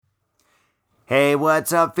Hey,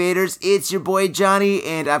 what's up, faders? It's your boy Johnny,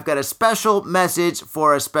 and I've got a special message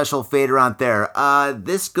for a special fader out there.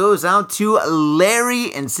 This goes out to Larry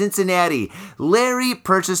in Cincinnati. Larry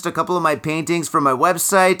purchased a couple of my paintings from my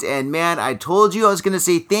website, and man, I told you I was going to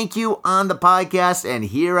say thank you on the podcast, and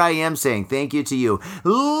here I am saying thank you to you.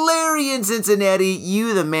 Larry in Cincinnati,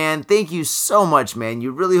 you the man. Thank you so much, man.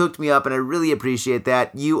 You really hooked me up, and I really appreciate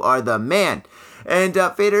that. You are the man. And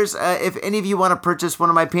faders, if any of you want to purchase one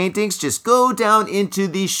of my paintings, just go down into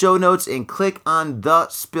the show notes and click on The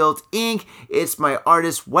Spilt Ink. It's my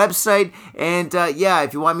artist website. And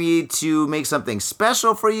if you want me to make something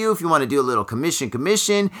special for you, if you want to do a little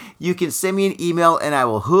commission, you can send me an email and I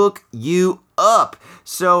will hook you up.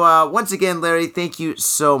 So once again, Larry, thank you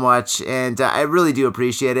so much. And I really do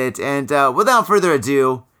appreciate it. And without further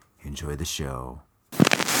ado, enjoy the show.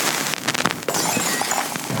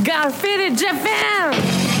 Graffiti Japan!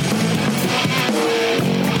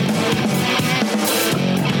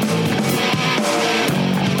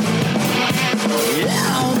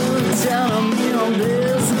 Yeah, all the time I'm on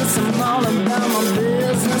business. I'm all about my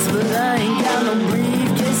business, but I ain't got no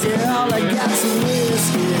briefcase. Yeah, all I got's some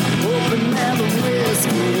whiskey. Open now the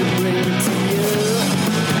whiskey, bring it to you.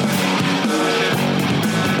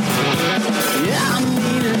 Yeah, I'm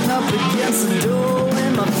leaning up against the door,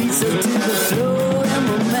 and my feet are to the floor.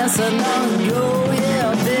 Mess I long ago, yeah,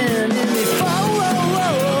 I've been in before.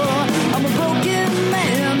 I'm a broken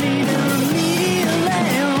man, needing remedial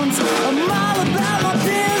lands. I'm all about my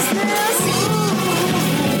business.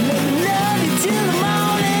 Let me love you till the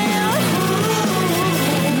morning.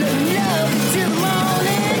 Let me love you till the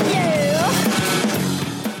morning, yeah.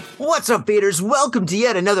 What's up, faders? Welcome to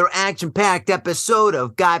yet another action-packed episode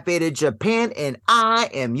of Got Faded Japan, and I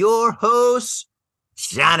am your host,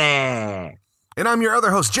 Johnny. And I'm your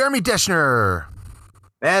other host, Jeremy Deschner.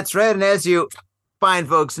 That's right, and as you fine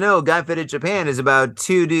folks know, Got Faded Japan is about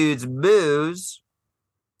two dudes' booze.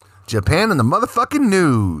 Japan and the motherfucking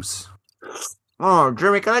news. Oh,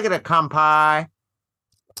 Jeremy, can I get a kampai?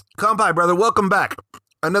 Kampai, brother, welcome back.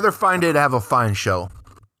 Another fine day to have a fine show.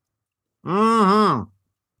 Mm-hmm.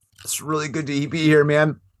 It's really good to be here,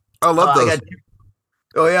 man. I love those.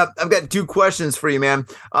 I've got two questions for you, man.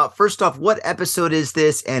 First off, what episode is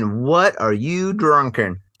this, and what are you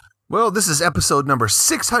drunken? Well, this is episode number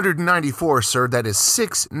 694, sir. That is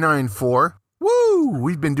 694. Woo!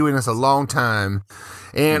 We've been doing this a long time.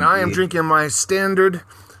 And I am drinking my standard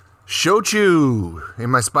shochu in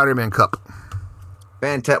my Spider-Man cup.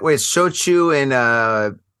 Fantastic. Wait, it's shochu and,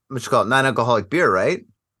 what you call it, non-alcoholic beer, right?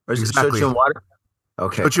 Or is Exactly. it shochu and water?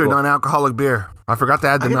 Okay, Shochu, cool. non-alcoholic beer. I forgot to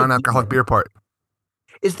add the non-alcoholic beer part.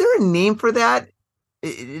 Is there a name for that?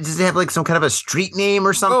 Does it have like some kind of a street name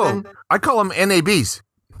or something? Oh, I call them NABs.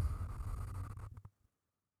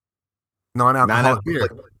 Non-alcoholic beer.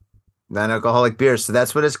 Non-alcoholic beer. So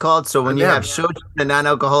that's what it's called. So when you have shochu and a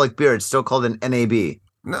non-alcoholic beer, it's still called an NAB.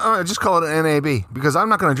 No, I just call it an NAB because I'm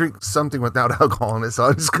not going to drink something without alcohol in it. So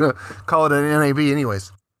I'm just going to call it an NAB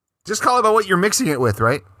anyways. Just call it by what you're mixing it with,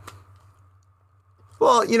 right?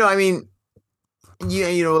 Well, I mean,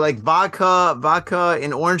 like vodka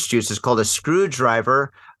and orange juice is called a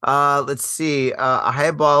screwdriver. Let's see. A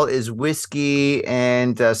highball is whiskey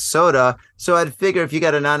and soda. So I'd figure if you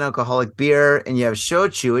got a non-alcoholic beer and you have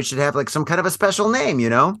shochu, it should have like some kind of a special name,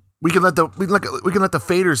 We can let the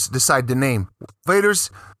faders decide the name. Faders,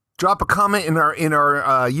 drop a comment in our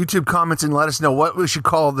YouTube comments and let us know what we should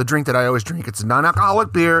call the drink that I always drink. It's a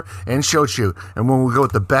non-alcoholic beer and shochu, and when we go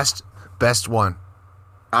with the best one.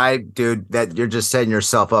 That you're just setting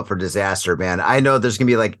yourself up for disaster, man. I know there's gonna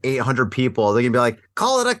be like 800 people. They're gonna be like,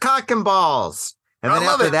 call it a cock and balls. And then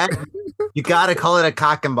after that, you gotta call it a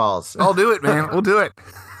cock and balls. I'll do it, man. We'll do it.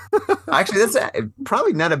 Actually, that's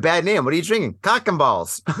probably not a bad name. What are you drinking? Cock and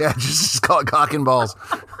balls. Yeah, just call it cock and balls.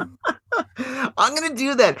 I'm gonna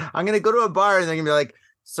do that. I'm gonna go to a bar and they're gonna be like,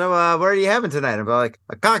 so what are you having tonight? I'm like,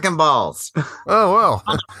 a cock and balls. Oh well.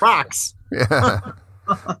 Rocks. Yeah.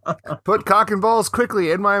 Put cock and balls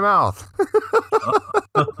quickly in my mouth.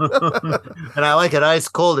 And I like it ice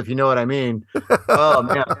cold, if you know what I mean. Oh,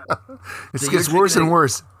 man. It gets worse and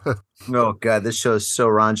worse. Oh, God, this show is so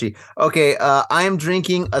raunchy. Okay, I am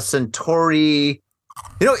drinking a Suntory.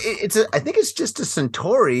 I think it's just a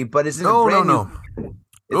Suntory, but it's No.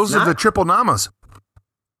 Those are the triple namas.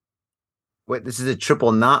 Wait, this is a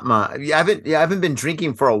triple Natma. I haven't been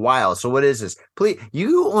drinking for a while. So what is this? Please,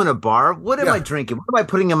 you own a bar. What am I drinking? What am I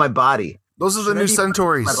putting in my body? Those are the new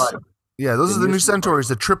Suntories. Yeah, those are the new Suntories,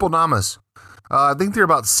 the triple namas. I think they're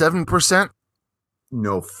about 7%.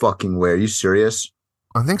 No fucking way. Are you serious?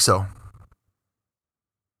 I think so.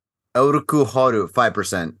 Euruku Haru,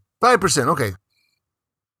 5%. 5%, okay.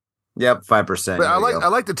 Yep, 5%. But I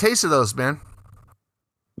like the taste of those, man.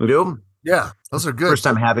 You do? Yeah, those are good. First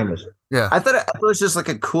time having this. Yeah. I thought it was just like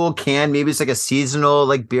a cool can. Maybe it's like a seasonal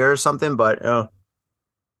like beer or something, but I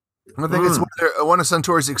think it's one of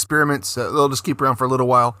Suntory's experiments. They'll just keep around for a little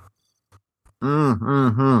while.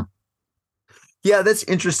 Mm-hmm. Yeah, that's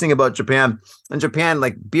interesting about Japan. In Japan,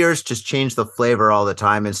 like beers just change the flavor all the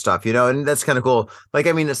time and stuff, and that's kind of cool. Like,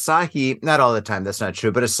 I mean, Asahi, not all the time, that's not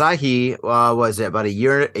true, but Asahi was it about a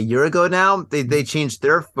year ago now? They changed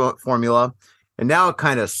their formula, and now it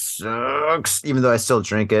kind of sucks, even though I still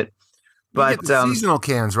drink it. But you get the seasonal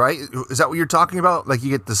cans, right? Is that what you're talking about? Like you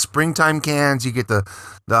get the springtime cans, you get the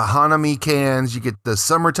Hanami cans, you get the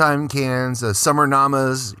summertime cans, the summer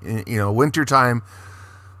namas, wintertime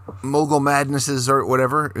mogul madnesses or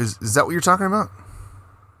whatever. Is that what you're talking about?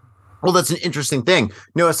 Well, that's an interesting thing.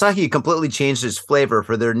 No, Asahi completely changed its flavor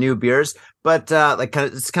for their new beers, but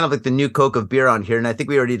it's kind of like the new Coke of beer on here. And I think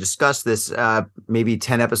we already discussed this maybe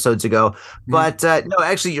 10 episodes ago. Mm-hmm. But no,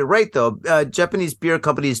 actually, you're right, though. Japanese beer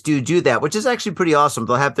companies do that, which is actually pretty awesome.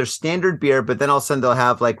 They'll have their standard beer, but then all of a sudden they'll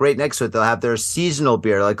have like right next to it, they'll have their seasonal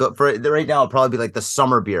beer. Like for right now, it'll probably be like the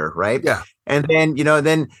summer beer, right? Yeah. And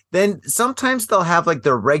then, then sometimes they'll have like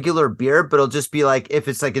their regular beer, but it'll just be like, if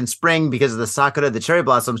it's like in spring because of the sakura, the cherry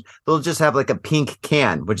blossoms, they'll just have like a pink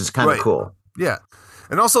can, which is kind of cool. Yeah.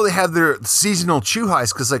 And also they have their seasonal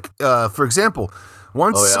chuhais because like, for example,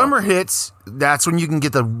 once summer hits, that's when you can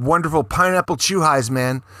get the wonderful pineapple chuhais,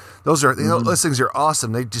 man. Those are, those things are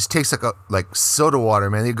awesome. They just taste like soda water,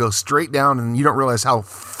 man. They go straight down and you don't realize how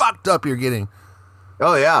fucked up you're getting.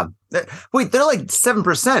 Oh yeah. Wait, they're like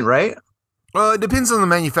 7%, right? It depends on the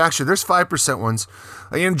manufacturer. There's 5% ones.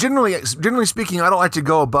 Generally speaking, I don't like to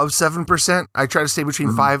go above 7%. I try to stay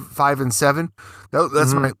between 5 and 7.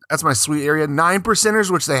 That's my sweet area.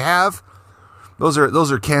 9%ers, which they have, those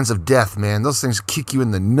are cans of death, man. Those things kick you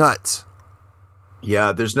in the nuts.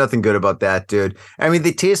 Yeah, there's nothing good about that, dude. I mean,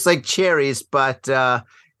 they taste like cherries, but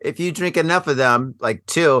if you drink enough of them, like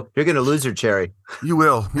 2, you're gonna lose your cherry. You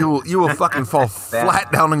will. You will fucking fall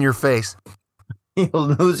flat down on your face. You'll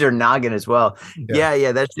lose your noggin as well.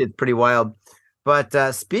 Yeah, that shit's pretty wild.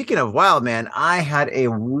 But speaking of wild, man, I had a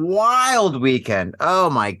wild weekend. Oh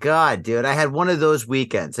my God, dude. I had one of those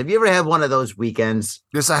weekends. Have you ever had one of those weekends?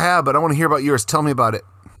 Yes, I have, but I want to hear about yours. Tell me about it.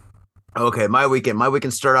 Okay, my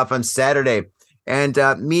weekend started off on Saturday. And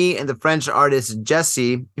me and the French artist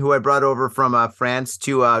Jesse, who I brought over from France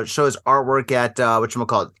to show his artwork at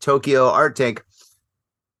Tokyo Art Tank.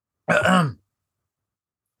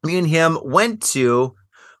 Me and him went to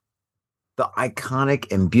the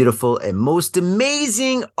iconic and beautiful and most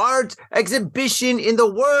amazing art exhibition in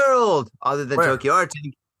the world, other than Tokyo Art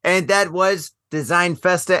Tank, and that was Design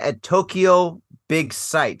Festa at Tokyo Big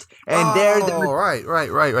Sight. And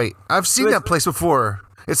right. I've seen that place before.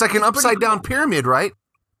 It's like an upside down pyramid, right?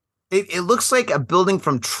 It looks like a building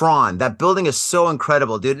from Tron. That building is so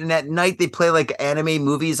incredible, dude. And at night they play like anime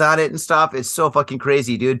movies on it and stuff. It's so fucking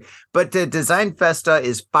crazy, dude. But the Design Festa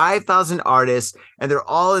is 5,000 artists, and they're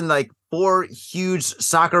all in like 4 huge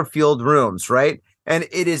soccer field rooms, right? And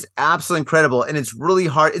it is absolutely incredible. And it's really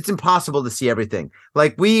hard. It's impossible to see everything.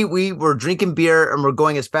 Like we were drinking beer and we're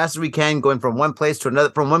going as fast as we can, going from one place to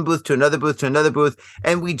another, from one booth to another booth to another booth.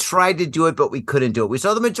 And we tried to do it, but we couldn't do it. We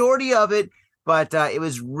saw the majority of it, but it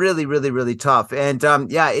was really, really, really tough. And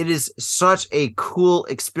it is such a cool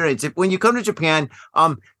experience. When you come to Japan,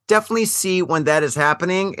 definitely see when that is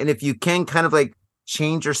happening. And if you can kind of like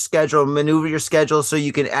change your schedule, maneuver your schedule so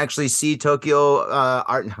you can actually see Tokyo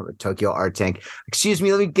Art Tank. Excuse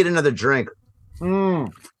me, let me get another drink. Well,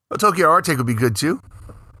 Tokyo Art Tank would be good too.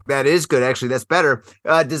 That is good, actually. That's better.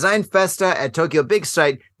 Design Festa at Tokyo Big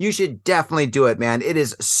Sight. You should definitely do it, man. It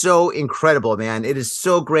is so incredible, man. It is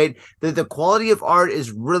so great. The quality of art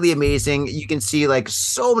is really amazing. You can see like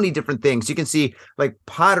so many different things. You can see like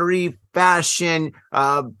pottery, fashion,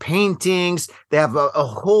 paintings. They have a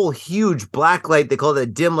whole huge blacklight. They call it a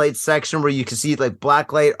dim light section where you can see like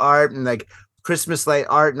blacklight art and like Christmas light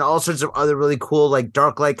art and all sorts of other really cool like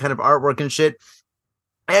dark light kind of artwork and shit.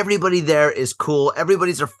 Everybody there is cool.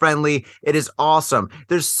 Everybody's friendly. It is awesome.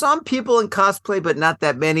 There's some people in cosplay, but not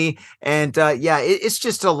that many. And it's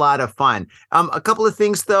just a lot of fun. A couple of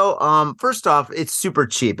things though. First off, it's super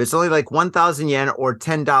cheap. It's only like 1,000 yen or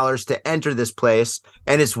 $10 to enter this place,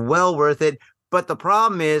 and it's well worth it. But the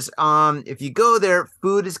problem is, if you go there,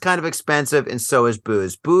 food is kind of expensive, and so is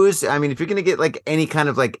booze. Booze, I mean, if you're going to get like any kind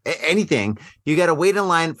of like anything, you got to wait in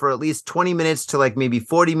line for at least 20 minutes to like maybe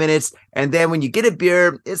 40 minutes. And then when you get a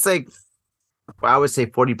beer, it's like, I would say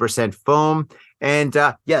 40% foam. And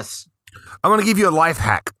yes. I'm going to give you a life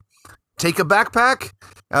hack. take a backpack,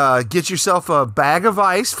 get yourself a bag of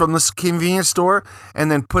ice from the convenience store, and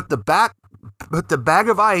then put the bag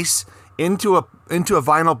of ice into a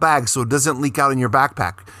vinyl bag so it doesn't leak out in your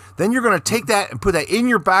backpack. Then you're going to take that and put that in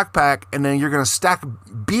your backpack, and then you're going to stack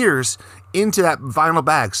beers into that vinyl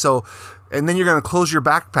bag. And then you're going to close your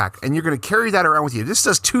backpack, and you're going to carry that around with you. This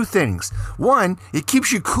does two things. One, it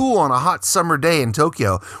keeps you cool on a hot summer day in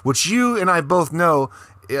Tokyo, which you and I both know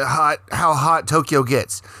how hot Tokyo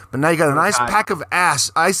gets. But now you got a nice pack of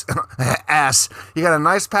ice. You got a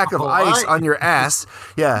nice pack of ice on your ass.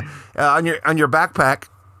 Yeah, on your backpack.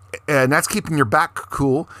 And that's keeping your back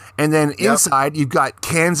cool. And then inside, you've got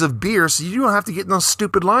cans of beer, so you don't have to get in those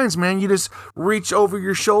stupid lines, man. You just reach over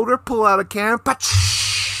your shoulder, pull out a can,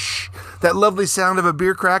 that lovely sound of a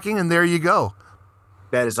beer cracking, and there you go.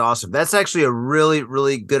 That is awesome. That's actually a really,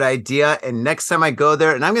 really good idea. And next time I go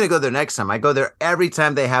there, and I'm going to go there next time. I go there every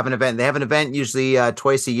time they have an event. They have an event usually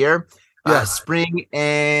twice a year, spring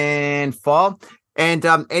and fall. And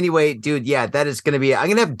anyway, dude, yeah, that is going to be, I'm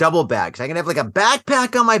going to have double bags. I'm going to have like a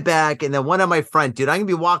backpack on my back and then one on my front, dude. I'm going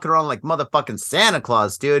to be walking around like motherfucking Santa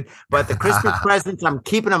Claus, dude. But the Christmas presents, I'm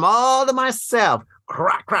keeping them all to myself.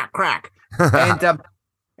 Crack, crack, crack. And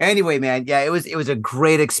anyway, man, yeah, it was a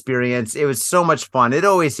great experience. It was so much fun. It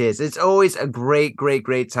always is. It's always a great, great,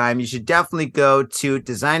 great time. You should definitely go to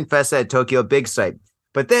Design Festa at Tokyo Big Sight.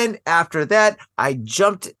 But then after that, I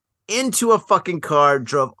jumped into a fucking car,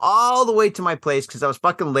 drove all the way to my place because I was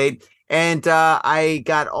fucking late, and I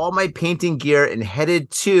got all my painting gear and headed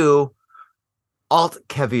to Alt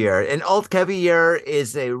Caviar. And Alt Caviar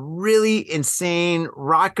is a really insane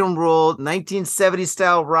rock and roll 1970s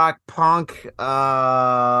style rock punk,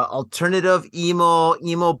 alternative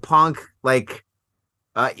emo punk, like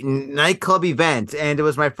nightclub event. And it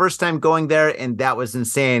was my first time going there, and that was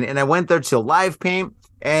insane. And I went there to live paint.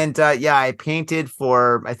 And I painted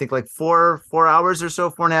for, I think, like 4 hours or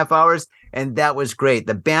so, 4.5 hours. And that was great.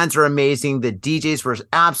 The bands are amazing. The DJs were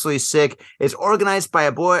absolutely sick. It's organized by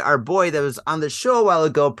our boy that was on the show a while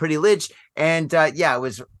ago, Pretty Lich. And it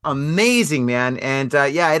was amazing, man. And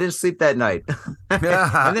I didn't sleep that night.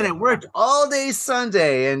 And then I worked all day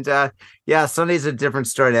Sunday. And Sunday's a different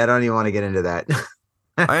story. I don't even want to get into that.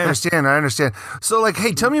 I understand. So, like,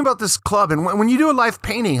 hey, tell me about this club. And when you do a live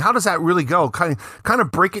painting, how does that really go? Kind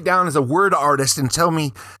of break it down as a word artist and tell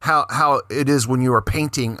me how it is when you are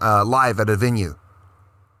painting live at a venue.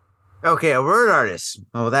 Okay, a word artist.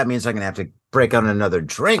 Oh, that means I'm going to have to break out another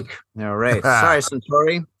drink. All right. Sorry,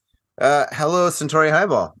 Centauri. Hello, Centauri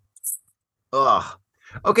Highball. Ugh.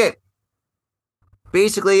 Okay.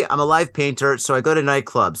 Basically, I'm a live painter, so I go to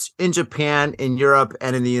nightclubs in Japan, in Europe,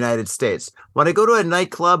 and in the United States. When I go to a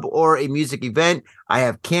nightclub or a music event, I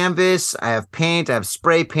have canvas, I have paint, I have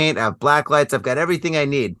spray paint, I have black lights, I've got everything I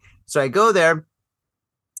need. So I go there,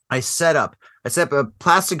 I set up a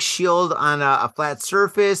plastic shield on a flat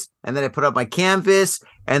surface, and then I put up my canvas,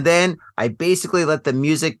 and then I basically let the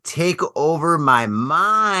music take over my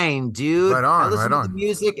mind, dude. I listen to the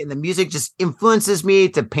music, and the music just influences me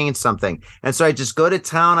to paint something. And so I just go to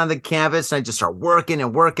town on the canvas, and I just start working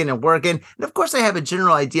and working and working. And of course, I have a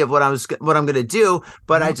general idea of what I'm going to do,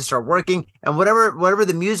 but I just start working, and whatever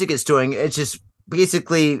the music is doing, it's just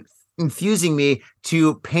basically infusing me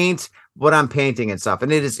to paint what I'm painting and stuff.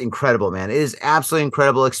 And it is incredible, man. It is absolutely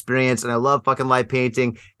incredible experience. And I love fucking live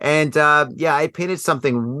painting. And I painted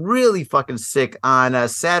something really fucking sick on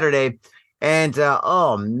Saturday. And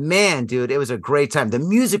oh man, dude, it was a great time. The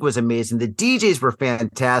music was amazing. The DJs were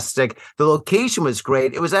fantastic. The location was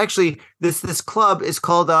great. It was actually this club is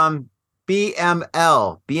called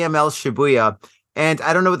BML Shibuya. And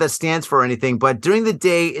I don't know what that stands for or anything, but during the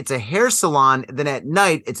day, it's a hair salon. Then at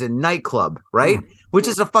night, it's a nightclub, right? Which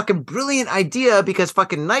is a fucking brilliant idea because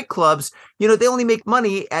fucking nightclubs, they only make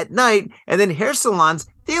money at night. And then hair salons,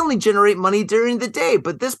 they only generate money during the day.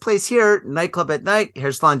 But this place here, nightclub at night,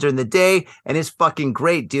 hair salon during the day, and it's fucking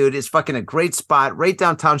great, dude. It's fucking a great spot right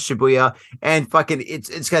downtown Shibuya. And fucking,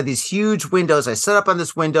 it's got these huge windows. I set up on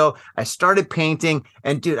this window. I started painting.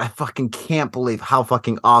 And dude, I fucking can't believe how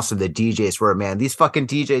fucking awesome the DJs were, man. These fucking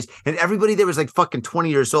DJs. And everybody there was like fucking 20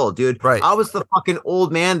 years old, dude. Right. I was the fucking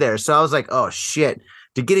old man there. So I was like, oh shit.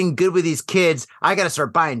 To getting good with these kids, I got to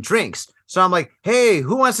start buying drinks. So I'm like, hey,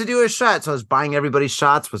 who wants to do a shot? So I was buying everybody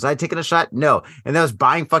shots. Was I taking a shot? No. And I was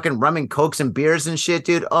buying fucking rum and cokes and beers and shit,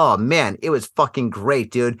 dude. Oh, man, it was fucking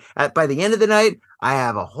great, dude. By the end of the night, I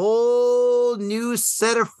have a whole new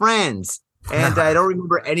set of friends. And I don't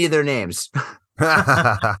remember any of their names. But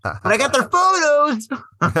I got their photos.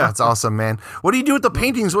 That's awesome, man. What do you do with the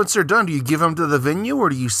paintings once they're done? Do you give them to the venue or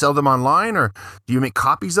do you sell them online or do you make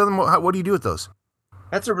copies of them? What do you do with those?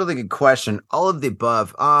 That's a really good question. All of the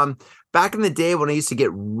above. back in the day when I used to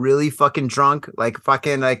get really fucking drunk, like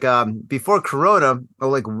before Corona, or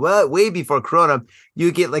like way before Corona,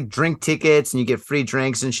 you get like drink tickets and you get free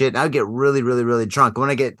drinks and shit. And I would get really, really, really drunk. When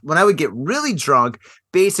I would get really drunk,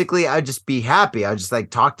 basically I'd just be happy. I'd just like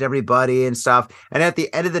talk to everybody and stuff. And at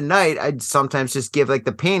the end of the night, I'd sometimes just give like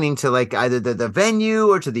the painting to like either the venue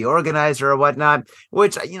or to the organizer or whatnot,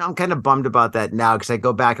 which, I'm kind of bummed about that now because I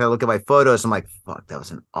go back and I look at my photos. I'm like, fuck, that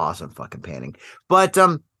was an awesome fucking painting. But,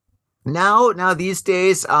 now these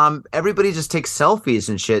days, everybody just takes selfies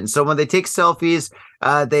and shit. And so when they take selfies,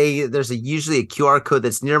 there's usually a QR code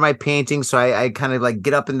that's near my painting. So I kind of like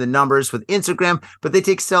get up in the numbers with Instagram, but they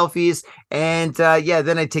take selfies and,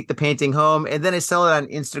 then I take the painting home and then I sell it on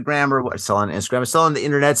Instagram I sell on the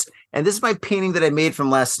internets. And this is my painting that I made from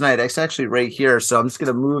last night. It's actually right here. So I'm just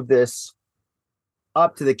going to move this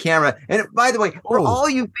up to the camera. And by the way, for all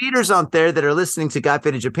you faders out there that are listening to Got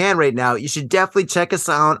Faded Japan right now, you should definitely check us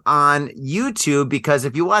out on YouTube, because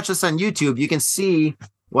if you watch us on YouTube, you can see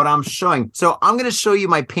what I'm showing. So I'm going to show you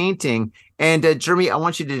my painting, and Jeremy, I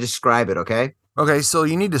want you to describe it, okay? Okay, so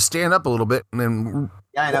you need to stand up a little bit and then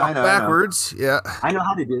walk backwards. I know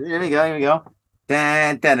how to do it. Here we go.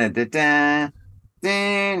 Dun, dun, dun, dun, dun.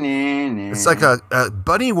 Dun, dun, dun. It's like a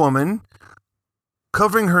bunny woman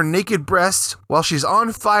covering her naked breasts while she's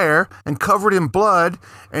on fire and covered in blood,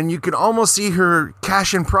 and you can almost see her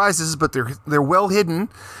cash in prizes, but they're well hidden,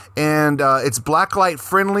 and it's blacklight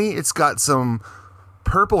friendly. It's got some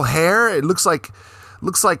purple hair. It looks like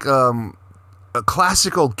a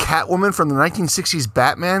classical Catwoman from the 1960s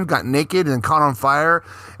Batman got naked and caught on fire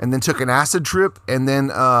and then took an acid trip and then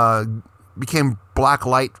became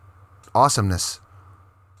blacklight awesomeness.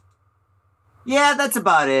 Yeah, that's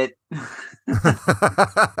about it.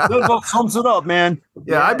 That about sums it up, man.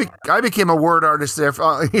 Yeah, I became a word artist there,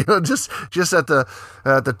 just at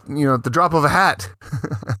the drop of a hat.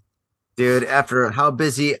 Dude, after how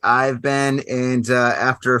busy I've been and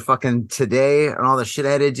after fucking today and all the shit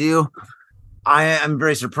I had to do, I am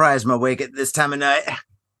very surprised I'm awake at this time of night.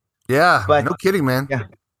 Yeah, but no kidding, man. Yeah.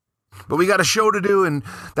 But we got a show to do, and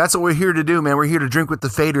that's what we're here to do, man. We're here to drink with the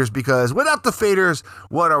faders, because without the faders,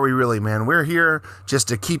 what are we really, man? We're here just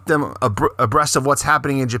to keep them abreast of what's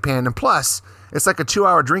happening in Japan. And plus, it's like a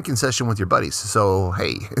 2-hour drinking session with your buddies. So,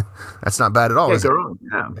 hey, that's not bad at all, is it?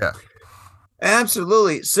 Yeah.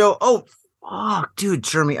 Absolutely. So, dude,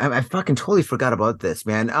 Jeremy, I fucking totally forgot about this,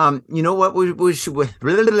 man. You know what we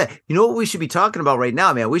should be talking about right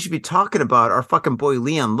now, man? We should be talking about our fucking boy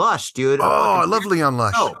Leon Lush, dude. Oh, I love Leon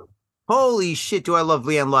Lush. Oh, holy shit, do I love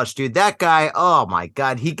Leon Lush, dude. That guy, oh my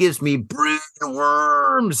God, he gives me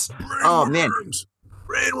brainworms.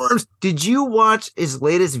 Brainworms. Did you watch his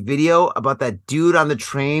latest video about that dude on the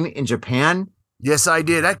train in Japan? Yes, I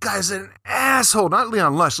did. That guy's an asshole. Not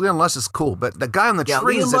Leon Lush. Leon Lush is cool, but the guy on the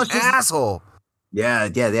train is an asshole. Yeah,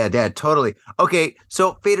 totally. Okay,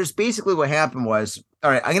 so faders, basically what happened was,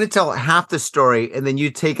 all right, I'm going to tell half the story and then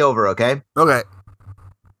you take over, okay? Okay.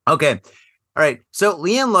 All right, so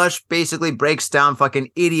Leon Lush basically breaks down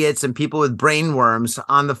fucking idiots and people with brainworms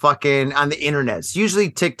on the internet. It's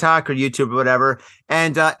usually TikTok or YouTube or whatever.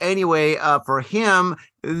 And anyway, for him,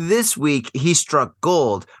 this week, he struck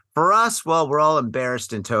gold. For us, well, we're all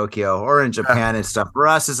embarrassed in Tokyo or in Japan and stuff. For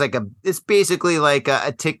us, it's basically like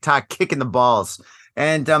a TikTok kick in the balls.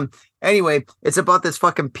 And anyway, it's about this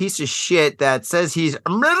fucking piece of shit that says he's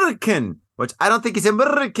American, which I don't think he's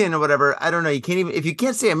American or whatever. I don't know. If you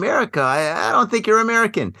can't say America, I don't think you're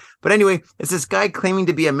American. But anyway, it's this guy claiming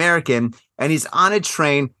to be American, and he's on a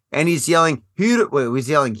train and he's yelling,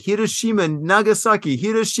 Hiroshima, Nagasaki,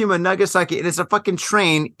 and it's a fucking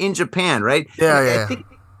train in Japan, right? Yeah.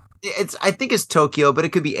 I think it's Tokyo, but it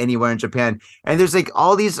could be anywhere in Japan. And there's like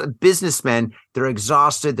all these businessmen. They're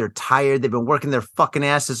exhausted. They're tired. They've been working their fucking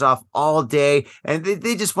asses off all day. And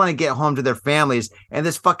they just want to get home to their families. And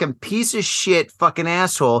this fucking piece of shit fucking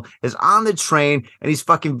asshole is on the train and he's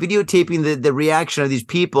fucking videotaping the reaction of these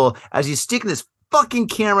people as he's sticking this fucking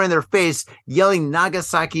camera in their face, yelling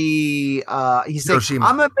Nagasaki. He's saying,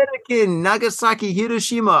 I'm American, Nagasaki,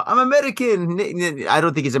 Hiroshima. I'm American. I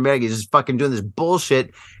don't think he's American. He's just fucking doing this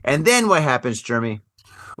bullshit. And then what happens, Jeremy?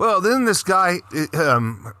 Well, then this guy,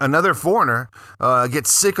 another foreigner,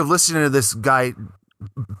 gets sick of listening to this guy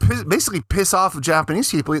basically piss off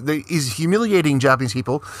Japanese people. He's humiliating Japanese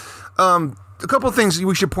people. A couple of things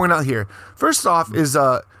we should point out here. First off is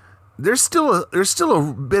there's still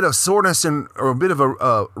a bit of soreness or a bit of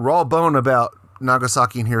a raw bone about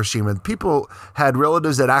Nagasaki and Hiroshima. People had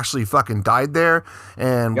relatives that actually fucking died there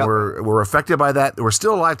and were affected by that. They were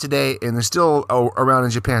still alive today, and they're still around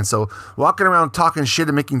in Japan. So walking around talking shit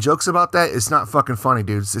and making jokes about that, it's not fucking funny,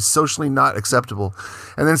 dude. It's socially not acceptable.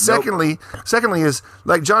 And then secondly is,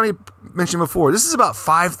 like Johnny mentioned before, this is about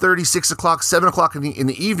 5:30, 6 o'clock, 7 o'clock in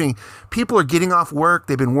the evening. People are getting off work.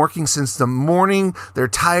 They've been working since the morning. They're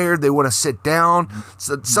tired. They want to sit down.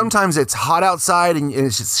 So sometimes it's hot outside and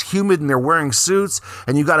it's just humid and they're wearing suits,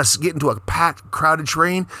 and you got to get into a packed, crowded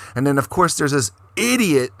train. And then, of course, there's this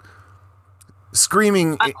idiot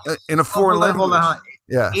screaming in a foreign language. Hold on.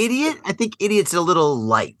 Yeah. Idiot? I think idiot's a little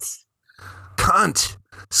light. Cunt.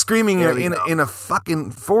 Screaming in a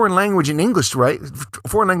fucking foreign language in English, right?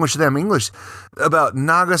 Foreign language to them, English, about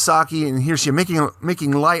Nagasaki and Hiroshima,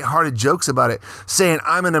 making lighthearted jokes about it, saying,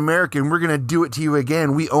 I'm an American, we're going to do it to you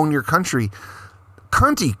again, we own your country.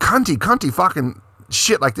 Cunty, fucking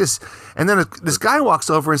shit like this. And then this guy walks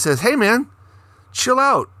over and says, hey, man, chill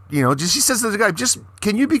out. You know, just he says to the guy, just,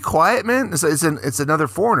 can you be quiet, man? It's another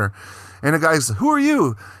foreigner. And the guy says, who are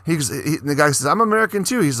you? The guy says, I'm American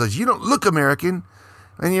too. He says, you don't look American.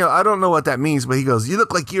 And, you know, I don't know what that means, but he goes, you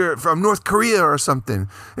look like you're from North Korea or something.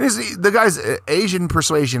 And the guy's Asian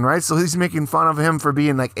persuasion, right? So he's making fun of him for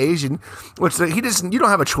being like Asian, which you don't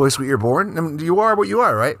have a choice when you're born. I mean, you are what you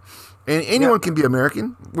are, right? And anyone can be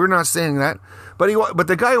American. We're not saying that. But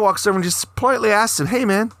the guy walks over and just politely asks him, hey,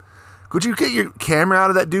 man, could you get your camera out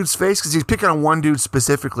of that dude's face? Because he's picking on one dude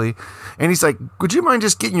specifically. And he's like, would you mind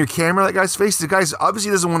just getting your camera out of that guy's face? The guy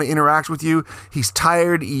obviously doesn't want to interact with you. He's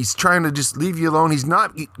tired. He's trying to just leave you alone. He's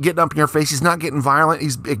not getting up in your face. He's not getting violent.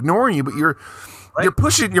 He's ignoring you, but you're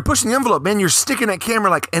pushing the envelope, man. You're sticking that camera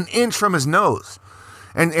like an inch from his nose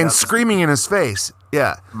and screaming in his face.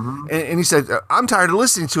 Yeah. Mm-hmm. And he said, I'm tired of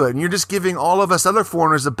listening to it. And you're just giving all of us other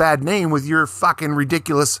foreigners a bad name with your fucking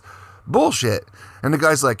ridiculous bullshit. And the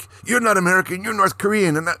guy's like, you're not American, you're North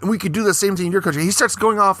Korean, and we could do the same thing in your country. He starts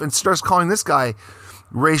going off and starts calling this guy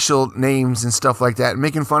racial names and stuff like that, and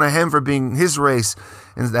making fun of him for being his race.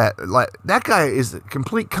 And that guy is a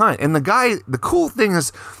complete cunt. And the cool thing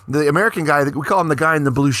is, the American guy, we call him the guy in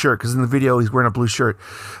the blue shirt, because in the video he's wearing a blue shirt.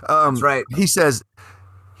 That's right.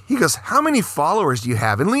 He goes, how many followers do you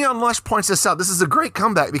have? And Leon Lush points this out. This is a great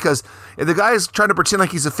comeback, because the guy is trying to pretend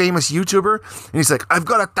like he's a famous YouTuber. And he's like, I've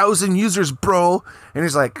got 1,000 users, bro. And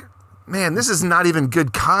he's like, man, this is not even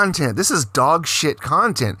good content. This is dog shit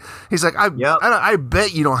content. He's like, I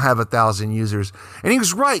bet you don't have 1,000 users. And he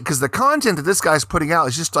was right, because the content that this guy's putting out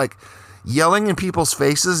is just like yelling in people's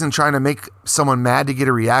faces and trying to make someone mad to get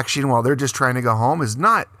a reaction while they're just trying to go home. It's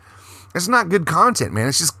not good content, man.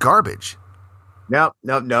 It's just garbage. Nope.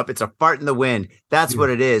 It's a fart in the wind. That's what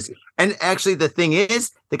it is. And actually, the thing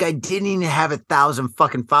is, the guy didn't even have 1,000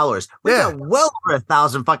 fucking followers. We got well over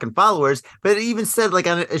 1,000 fucking followers. But it even said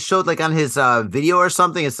it showed on his video or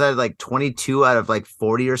something. It said 22 out of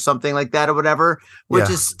 40 or something like that or whatever, which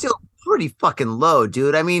is still pretty fucking low,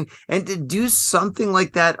 dude. I mean, and to do something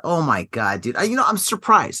like that, oh my god, dude. I'm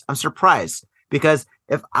surprised. Because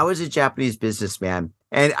if I was a Japanese businessman,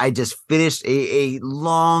 and I just finished a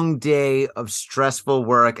long day of stressful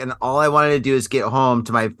work, and all I wanted to do is get home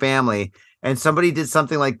to my family, and somebody did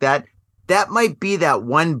something like that, that might be that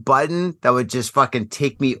one button that would just fucking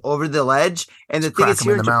take me over the ledge. And the thing is,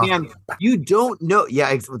 here in Japan, you don't know.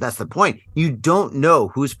 Yeah, that's the point. You don't know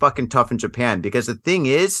who's fucking tough in Japan, because the thing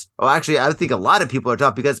is, actually, I think a lot of people are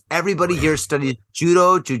tough, because everybody here studies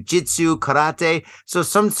judo, jujitsu, karate. So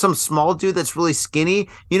some small dude that's really skinny,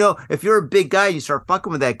 if you're a big guy, you start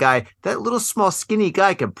fucking with that guy, that little small skinny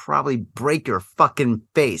guy could probably break your fucking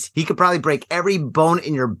face. He could probably break every bone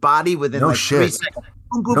in your body within 3 seconds.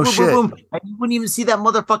 Boom, boom, boom, boom, boom. And you wouldn't even see that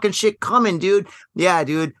motherfucking shit coming, dude. Yeah,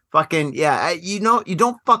 dude. Fucking, yeah. You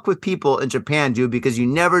don't fuck with people in Japan, dude, because you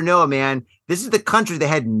never know, man. This is the country that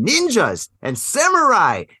had ninjas and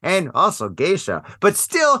samurai and also geisha. But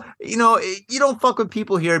still, you don't fuck with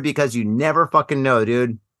people here because you never fucking know,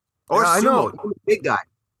 dude. Or I know. Big guy.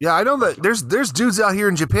 Yeah, I know that there's dudes out here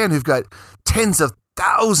in Japan who've got tens of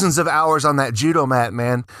thousands of hours on that judo mat,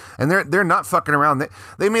 man, and they're not fucking around.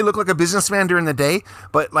 They may look like a businessman during the day,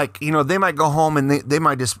 but they might go home and they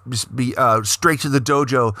might just be straight to the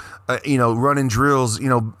dojo, running drills,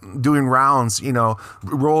 doing rounds,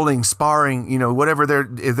 rolling, sparring, whatever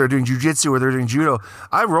if they're doing jujitsu or they're doing judo.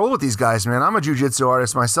 I roll with these guys, man. I'm a jujitsu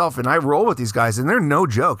artist myself, and I roll with these guys, and they're no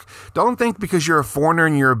joke. Don't think because you're a foreigner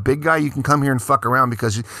and you're a big guy you can come here and fuck around,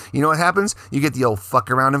 because you know what happens? You get the old fuck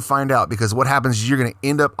around and find out, because what happens is you're going to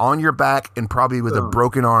end up on your back and probably with a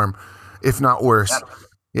broken arm, if not worse.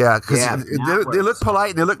 Yeah, because they look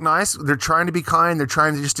polite, they look nice, they're trying to be kind, they're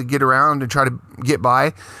trying to get around and try to get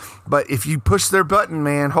by, But if you push their button,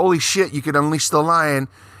 man, holy shit, you could unleash the lion,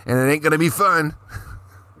 and it ain't gonna be fun.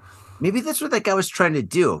 Maybe that's what that guy was trying to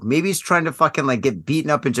do. Maybe he's trying to fucking like get beaten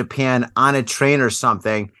up in Japan on a train or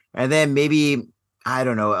something. And then maybe, I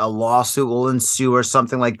don't know, a lawsuit will ensue or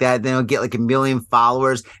something like that. Then he'll get like 1 million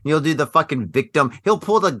followers and he'll do the fucking victim. He'll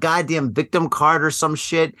pull the goddamn victim card or some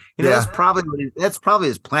shit. You know, Yeah. that's probably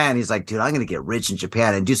his plan. He's like, dude, I'm going to get rich in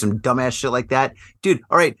Japan and do some dumbass shit like that. Dude,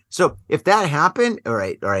 all right. So if that happened, all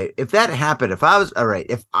right. If that happened, if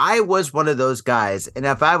I was one of those guys and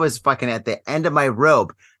if I was fucking at the end of my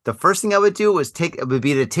rope, the first thing I would do would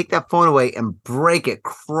be to take that phone away and break it,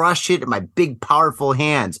 crush it in my big, powerful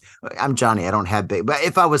hands. I'm Johnny. I don't have big, but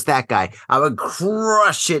if I was that guy, I would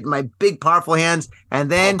crush it in my big, powerful hands, and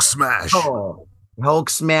then Hulk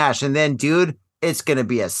smash, and then, dude, it's gonna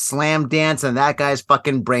be a slam dance on that guy's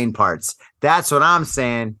fucking brain parts. That's what I'm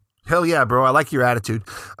saying. Hell yeah, bro. I like your attitude.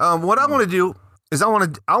 What I want to do is I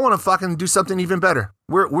want to fucking do something even better.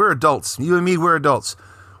 We're adults. You and me, we're adults.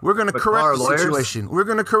 We're going to correct the situation. We're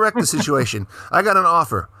going to correct the situation. I got an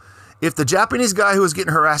offer. If the Japanese guy who was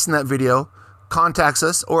getting harassed in that video contacts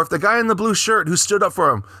us, or if the guy in the blue shirt who stood up for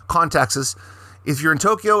him contacts us, if you're in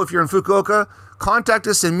Tokyo, if you're in Fukuoka, contact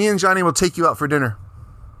us and me and Johnny will take you out for dinner.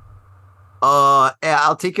 Yeah,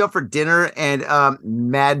 I'll take you out for dinner and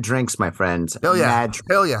mad drinks, my friends. Hell yeah.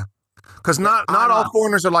 Hell yeah. Because not all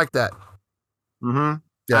foreigners are like that. Mm-hmm.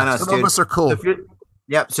 Yeah, some of us are cool.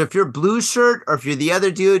 Yep. So if you're blue shirt or if you're the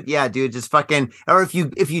other dude, yeah, dude, just fucking, or if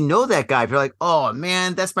you know that guy, if you're like, oh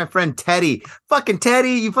man, that's my friend Teddy. Fucking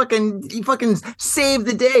Teddy, you fucking saved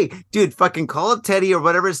the day. Dude, fucking call up Teddy or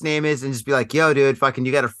whatever his name is and just be like, yo, dude, fucking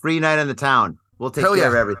you got a free night in the town. We'll take care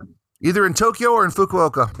of everything. Either in Tokyo or in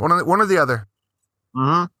Fukuoka. One or the other.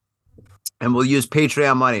 Mm-hmm. And we'll use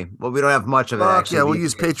Patreon money. Well, we don't have much of it, actually. Yeah, we'll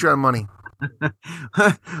use Patreon money.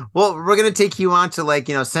 Well, we're gonna take you on to like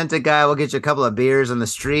Senta guy. We'll get you a couple of beers on the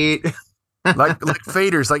street, like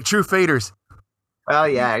faders, like true faders. Well,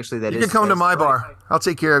 yeah, actually, you can come to my bar. I'll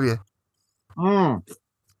take care of you.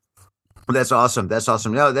 That's awesome. That's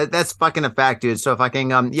awesome. No, that's fucking a fact, dude. So fucking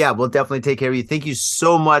we'll definitely take care of you. Thank you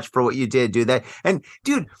so much for what you did, dude.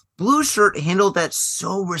 Dude. Blue shirt handled that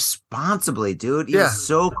so responsibly, dude. He was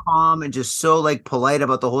so calm and just so like polite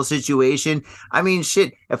about the whole situation. I mean,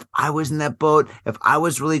 shit, if I was in that boat, if I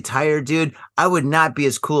was really tired, dude, I would not be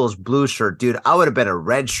as cool as blue shirt, dude. I would have been a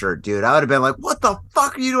red shirt, dude. I would have been like, what the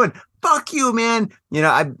fuck are you doing? Fuck you, man.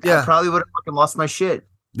 I probably would have fucking lost my shit.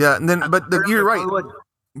 Yeah, and then you're right.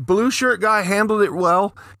 Blue shirt guy handled it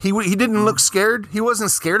well. He didn't look scared. He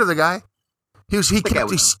wasn't scared of the guy. He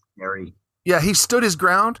scary. Yeah, he stood his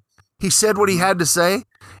ground. He said what he had to say,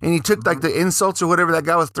 and he took like the insults or whatever that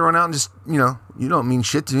guy was throwing out and just, you don't mean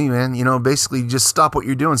shit to me, man. Basically just stop what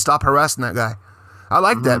you're doing. Stop harassing that guy. I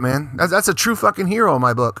like that, man. That's a true fucking hero in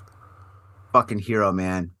my book. Fucking hero,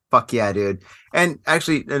 man. Fuck yeah, dude. And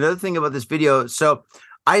actually, another thing about this video. So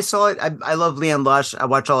I saw it. I love Leon Lush. I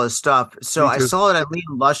watch all his stuff. So I saw it on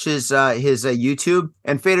Leon Lush's his YouTube.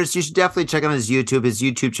 And faders, you should definitely check out his YouTube. His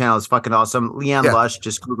YouTube channel is fucking awesome. Leon Lush.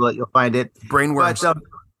 Just Google it. You'll find it. Brainworms.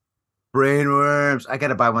 Brainworms. I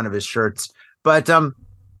gotta buy one of his shirts. But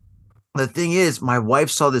the thing is, my wife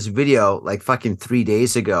saw this video like fucking 3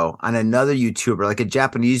 days ago on another YouTuber, like a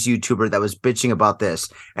Japanese YouTuber that was bitching about this.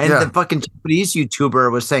 And the fucking Japanese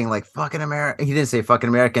YouTuber was saying like fucking American. He didn't say fucking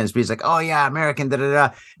Americans, but he's like, oh yeah, American, da da da.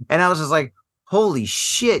 And I was just like, holy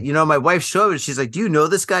shit. My wife showed it. She's like, do you know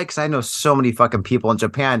this guy? Because I know so many fucking people in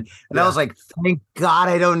Japan. And I was like, thank God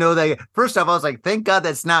I don't know that. First off, I was like, thank God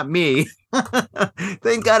that's not me.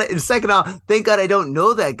 Thank God. And second off, thank God I don't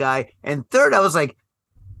know that guy. And third, I was like,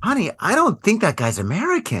 honey, I don't think that guy's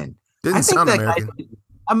American. Didn't sound American.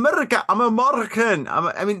 America. I'm American.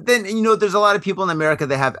 I mean, then, there's a lot of people in America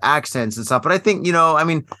that have accents and stuff. But I think,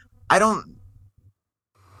 I don't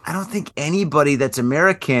think anybody that's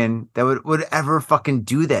American that would ever fucking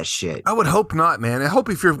do that shit. I would hope not, man. I hope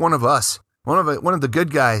if you're one of us, one of the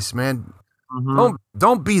good guys, man,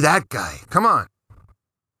 don't be that guy. Come on.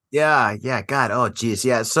 Yeah, God, oh, geez,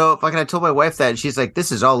 yeah. So fucking, I told my wife that, and she's like,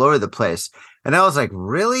 this is all over the place. And I was like,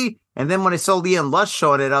 really? And then when I saw Leon Lush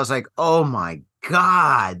showing it, I was like, oh my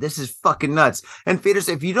God, this is fucking nuts. And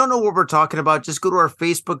faders, if you don't know what we're talking about, just go to our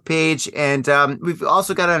Facebook page. And we've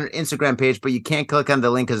also got an Instagram page, but you can't click on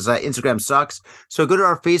the link because Instagram sucks. So go to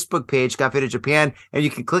our Facebook page, Got Faded Japan, and you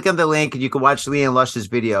can click on the link and you can watch Leon Lush's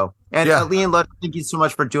video. And Leon Lush, thank you so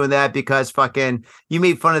much for doing that, because fucking you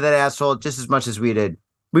made fun of that asshole just as much as we did.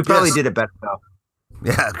 We probably did it better though.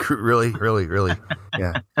 Yeah, really.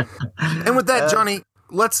 Yeah. And with that, Johnny,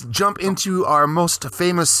 let's jump into our most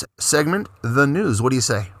famous segment, the news. What do you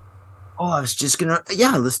say? Oh, I was just gonna.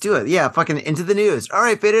 Yeah, let's do it. Yeah, fucking into the news. All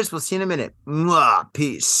right, faders. We'll see you in a minute. Mwah,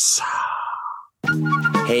 peace.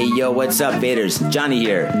 Hey, yo, what's up, faders? Johnny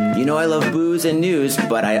here. You know I love booze and news,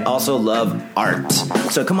 but I also love art.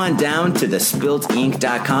 So come on down to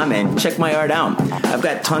thespiltink.com and check my art out. I've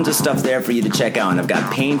got tons of stuff there for you to check out. I've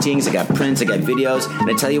got paintings, I got prints, I got videos.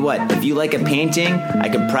 And I tell you what, if you like a painting, I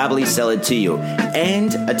could probably sell it to you.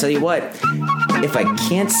 And I tell you what, if I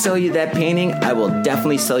can't sell you that painting, I will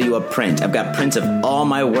definitely sell you a print. I've got prints of all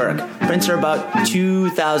my work. Prints are about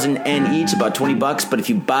 2,000 N each, about $20. But if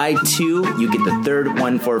you buy two, you get the third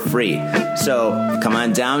one for free. So come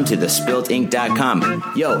on down to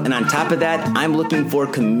thespiltink.com. Yo, and on top of that, I'm looking for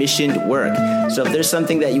commissioned work. So if there's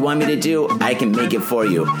something that you want me to do, I can make it for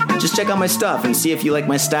you. Just check out my stuff and see if you like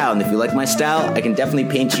my style. And if you like my style, I can definitely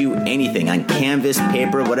paint you anything on canvas,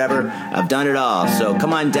 paper, whatever. I've done it all. So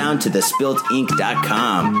come on down to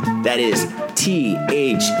thespiltink.com. That is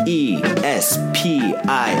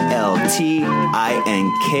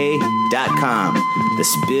THESPILTINK.com.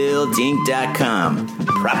 Thespiltink.com.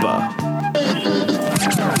 Proper.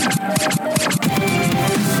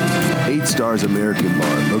 8 Stars American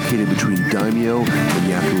Bar, located between Daimyo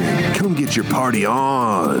and Yakuin. Come get your party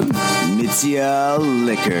on. Mitsuya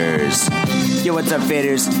Liquors. Yo, what's up,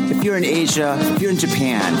 faders? If you're in Asia, if you're in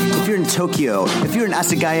Japan, if you're in Tokyo, if you're in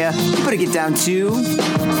Asagaya, you better get down to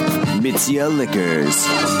Mitsuya Liquors.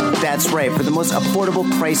 That's right. For the most affordable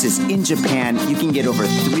prices in Japan, you can get over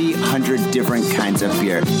 300 different kinds of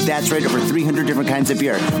beer. That's right, over 300 different kinds of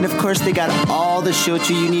beer. And of course, they got all the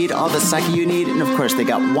shochu you need, all the sake you need, and of course, they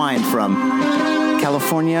got wine from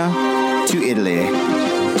California to Italy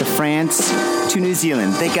to France to New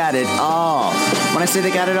Zealand. They got it all. When I say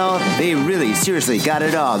they got it all, they really, seriously got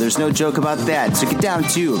it all. There's no joke about that. So get down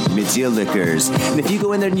to Mitsuya Liquors. And if you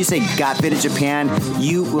go in there and you say, got fit in Japan,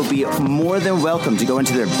 you will be more than welcome to go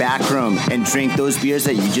into their back room and drink those beers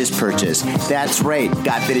that you just purchased. That's right,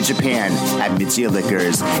 got fit in Japan at Mitsuya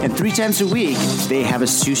Liquors. And 3 times a week, they have a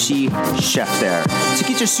sushi chef there. So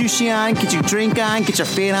get your sushi on, get your drink on, get your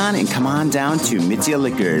fade on, and come on down to Mitsuya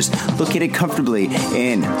Liquors, located comfortably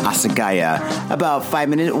in Asagaya, about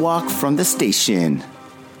 5-minute walk from the station.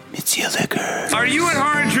 Mitsuya Liquors. Are you in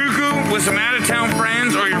Harajuku with some out-of-town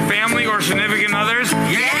friends or your family or significant others?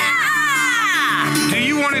 Yeah! Do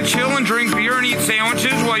you want to chill and drink beer and eat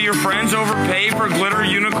sandwiches while your friends overpay for glitter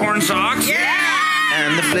unicorn socks? Yeah!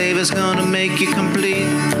 And the flavor's gonna make you complete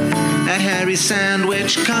at Harry's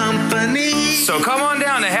Sandwich Company. So come on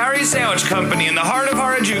down to Harry's Sandwich Company in the heart of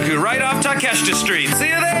Harajuku, right off Takeshita Street. See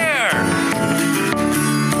you there!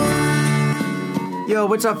 Yo,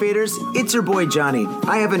 what's up, faders? It's your boy, Johnny.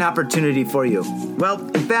 I have an opportunity for you. Well,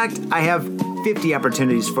 in fact, I have 50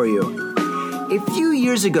 opportunities for you. A few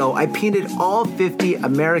years ago, I painted all 50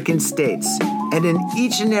 American states. And in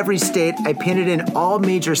each and every state, I painted in all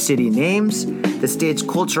major city names, the state's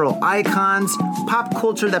cultural icons, pop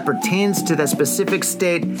culture that pertains to that specific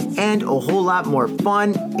state, and a whole lot more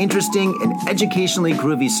fun, interesting, and educationally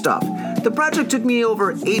groovy stuff. The project took me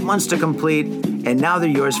over 8 months to complete, and now they're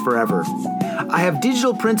yours forever. I have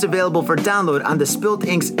digital prints available for download on the Spilt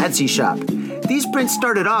Ink's Etsy shop. These prints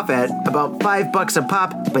started off at about $5 a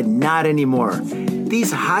pop, but not anymore.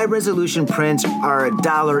 These high-resolution prints are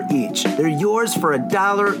 $1 each. They're yours for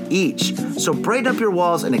 $1 each. So brighten up your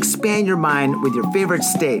walls and expand your mind with your favorite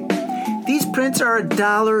state. These prints are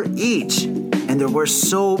 $1 each, and they're worth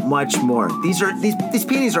so much more. These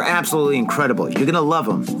paintings are absolutely incredible. You're gonna love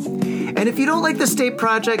them. And if you don't like the state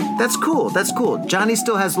project, that's cool. That's cool. Johnny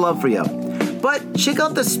still has love for you. But check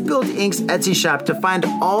out the Spilt Ink's Etsy shop to find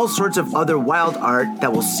all sorts of other wild art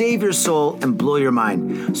that will save your soul and blow your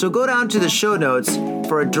mind. So go down to the show notes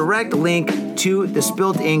for a direct link to the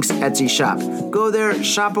Spilt Ink's Etsy shop. Go there,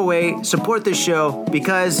 shop away, support the show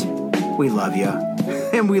because we love you.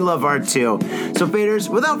 And we love art too. So faders,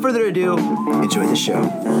 without further ado, enjoy the show.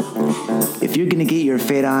 If you're gonna get your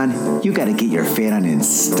fade on, you gotta get your fade on in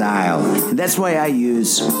style. And that's why I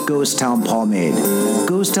use Ghost Town Pomade.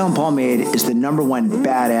 Ghost Town Pomade is the #1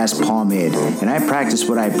 badass pomade, and I practice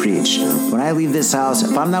what I preach. When I leave this house,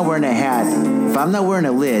 if I'm not wearing a hat, if I'm not wearing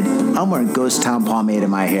a lid, I'm wearing Ghost Town Pomade in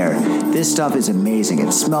my hair. This stuff is amazing.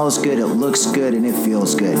 It smells good, it looks good, and it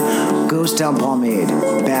feels good. Ghost Town Pomade,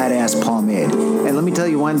 badass pomade. And let me tell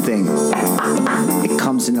you one thing, it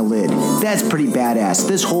comes in a lid. That's pretty badass.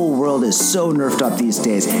 This whole world is so nerfed up these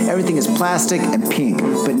days. Everything is plastic and pink,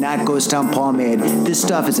 but not Ghost Town Pomade. This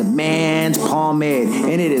stuff is a man's pomade,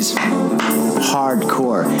 and it is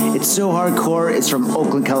hardcore. It's so hardcore, it's from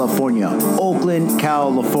Oakland, California. Oakland,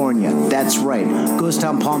 California. That's right. Ghost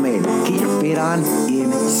Town Pomade. Get your fade on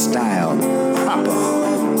in style. Proper.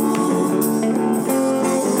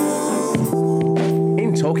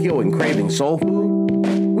 Tokyo and craving soul food?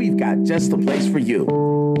 We've got just the place for you.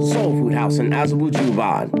 Soul Food House in Azabu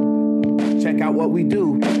Juban. Check out what we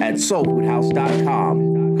do at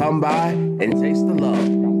soulfoodhouse.com. Come by and taste the love.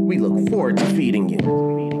 We look forward to feeding you.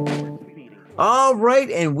 All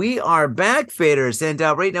right, and we are back, Faders. And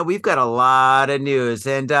right now we've got a lot of news.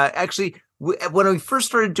 And actually, when we first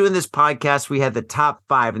started doing this podcast, we had the top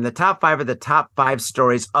 5, and the top 5 are the top 5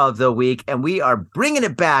 stories of the week. And we are bringing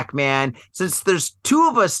it back, man. Since there's 2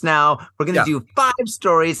 of us now, we're going to do 5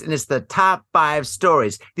 stories, and it's the top 5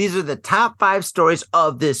 stories. These are the top 5 stories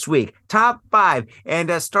of this week. Top 5.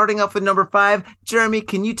 And starting off with number 5, Jeremy,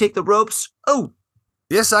 can you take the ropes? Oh,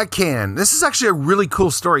 yes, I can. This is actually a really cool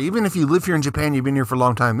story. Even if you live here in Japan, you've been here for a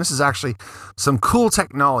long time, this is actually some cool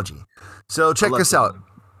technology. So check this out.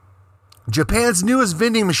 Japan's newest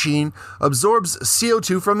vending machine absorbs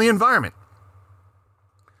CO2 from the environment.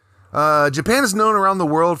 Japan is known around the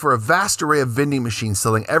world for a vast array of vending machines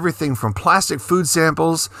selling everything from plastic food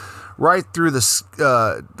samples right through to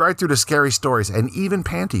scary stories and even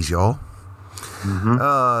panties, y'all.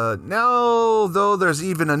 Now, though, there's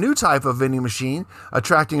even a new type of vending machine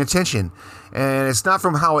attracting attention, and it's not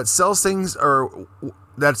from how it sells things or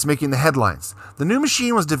that's making the headlines. The new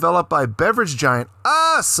machine was developed by beverage giant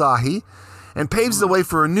Asahi and paves the way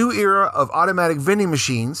for a new era of automatic vending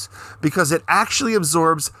machines because it actually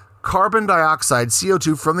absorbs carbon dioxide,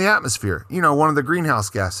 CO2, from the atmosphere. You know, one of the greenhouse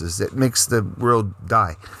gases that makes the world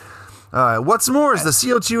die. What's more is the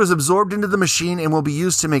CO2 is absorbed into the machine and will be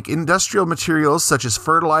used to make industrial materials such as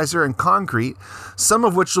fertilizer and concrete, some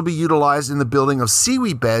of which will be utilized in the building of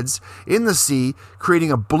seaweed beds in the sea,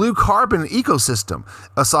 creating a blue carbon ecosystem.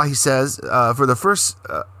 Asahi says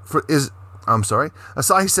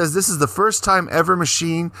Asahi says this is the first time ever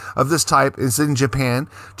machine of this type is in Japan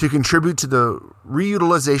to contribute to the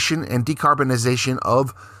reutilization and decarbonization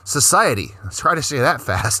of society. Let's try to say that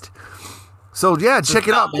fast. So yeah, check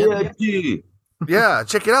it out, man. Yeah,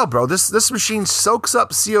 check it out, bro. This machine soaks up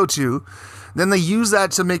CO2, then they use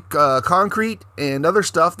that to make concrete and other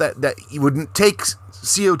stuff that you wouldn't take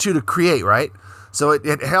CO2 to create, right? So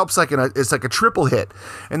it helps it's like a triple hit.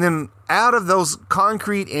 And then out of those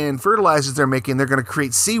concrete and fertilizers they're making, they're going to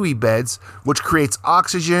create seaweed beds, which creates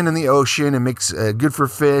oxygen in the ocean and makes good for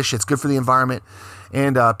fish. It's good for the environment.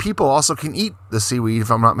 And people also can eat the seaweed,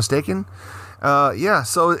 if I'm not mistaken.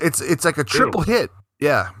 So it's like a triple hit.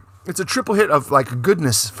 Yeah, it's a triple hit of like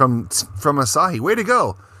goodness from Asahi. Way to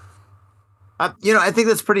go. I think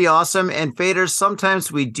that's pretty awesome. And Faders,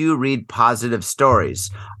 sometimes we do read positive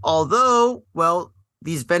stories. Although, well,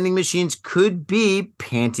 these vending machines could be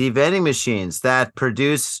panty vending machines that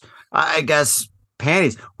produce, I guess,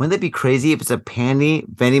 panties. Wouldn't that be crazy if it's a panty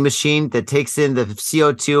vending machine that takes in the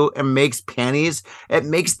CO2 and makes panties? It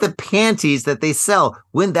makes the panties that they sell.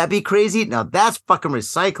 Wouldn't that be crazy? Now that's fucking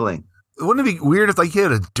recycling. Wouldn't it be weird if like you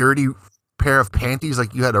had a dirty pair of panties,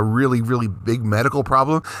 like you had a really, really big medical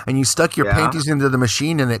problem and you stuck your panties into the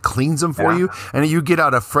machine and it cleans them for you, and you get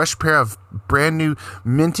out a fresh pair of brand new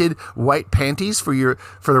minted white panties for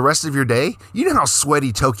the rest of your day? You know how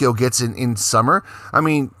sweaty Tokyo gets in summer. I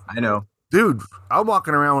mean, I know. Dude, I'm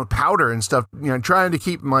walking around with powder and stuff, trying to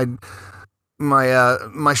keep my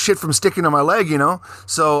shit from sticking to my leg,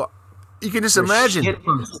 So you can just imagine shit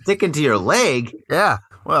from sticking to your leg. Yeah.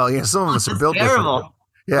 Well, yeah, some of us are built different.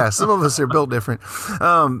 Yeah, some of us are built different.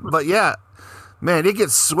 But yeah, man, it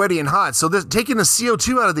gets sweaty and hot. So taking the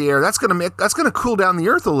CO2 out of the air, that's gonna cool down the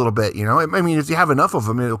earth a little bit. I mean, if you have enough of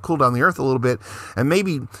them, it'll cool down the earth a little bit and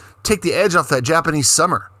maybe take the edge off that Japanese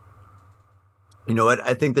summer. You know what?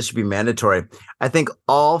 I think this should be mandatory. I think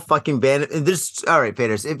all fucking all right,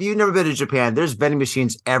 Faders, if you've never been to Japan, there's vending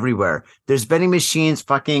machines everywhere. There's vending machines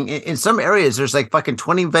fucking in some areas. There's like fucking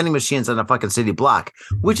 20 vending machines on a fucking city block,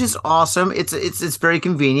 which is awesome. It's very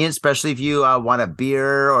convenient, especially if you want a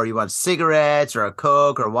beer or you want cigarettes or a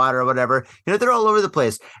Coke or water or whatever. They're all over the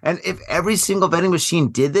place. And if every single vending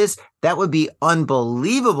machine did this, that would be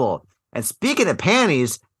unbelievable. And speaking of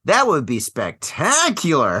panties, that would be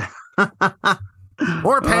spectacular.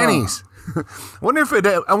 More panties. I wonder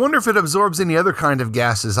if it absorbs any other kind of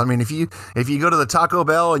gases. I mean, if you go to the Taco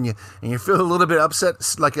Bell and you feel a little bit upset,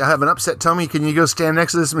 like you have an upset tummy, can you go stand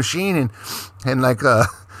next to this machine and like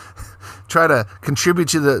try to contribute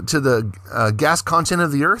to the gas content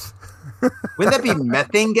of the earth? Wouldn't that be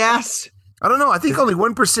methane gas? I don't know. I think only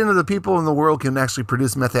 1% of the people in the world can actually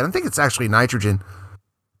produce methane. I think it's actually nitrogen.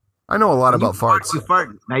 I know a lot about farts. You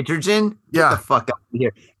fart nitrogen? Yeah. Get the fuck out of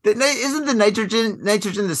here. Isn't the nitrogen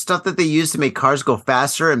the stuff that they use to make cars go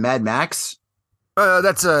faster in Mad Max?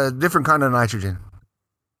 That's a different kind of nitrogen.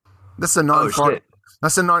 That's a non-fart.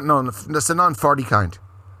 That's a non-farty kind.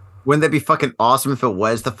 Wouldn't that be fucking awesome if it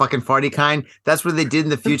was the fucking farty kind? That's what they did in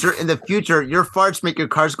the future. In the future, your farts make your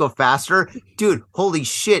cars go faster. Dude, holy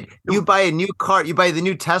shit. You buy a new car, you buy the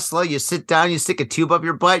new Tesla, you sit down, you stick a tube up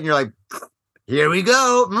your butt, and you're like, here we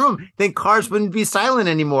go. Then cars wouldn't be silent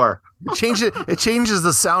anymore. It changes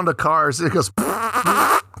the sound of cars. It goes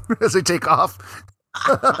as they take off.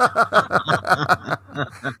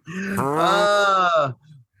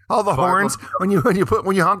 All the horns when you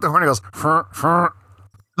honk the horn, it goes.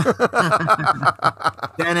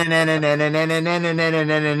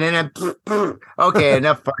 Okay,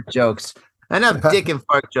 enough fart jokes. Enough dick and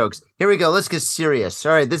fart jokes. Here we go. Let's get serious.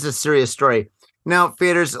 All right, this is a serious story. Now,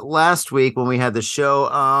 faders, last week when we had the show,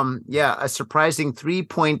 a surprising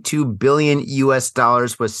 3.2 billion US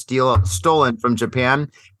dollars was stolen from Japan,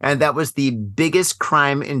 and that was the biggest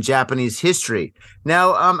crime in Japanese history.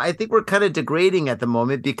 Now, I think we're kind of degrading at the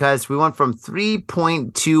moment because we went from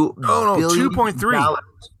 3.2 billion 2.3.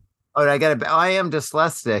 Oh, I am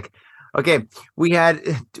dyslexic. Okay, we had,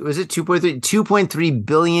 was it 2.3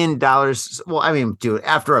 billion dollars? Well, I mean, dude,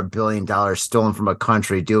 after $1 billion stolen from a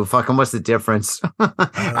country, dude, fucking what's the difference?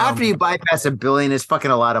 After you bypass $1 billion, it's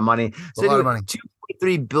fucking a lot of money. So a lot of money.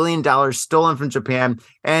 $2.3 billion stolen from Japan,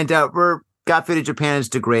 and Got Faded Japan is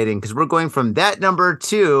degrading because we're going from that number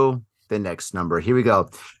to the next number. Here we go.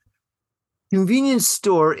 Convenience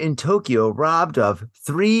store in Tokyo robbed of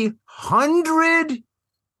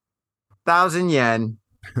 300,000 yen.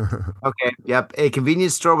 Okay. Yep. A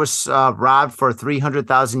convenience store was robbed for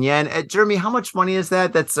 300,000 yen. Jeremy, how much money is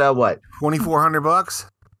that? That's what? $2,400.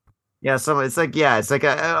 Yeah. It's like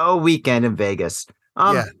a weekend in Vegas.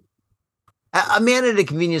 A man at a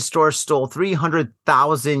convenience store stole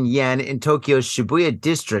 300,000 yen in Tokyo's Shibuya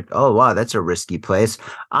district. Oh, wow. That's a risky place.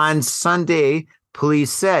 On Sunday,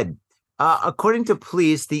 police said. According to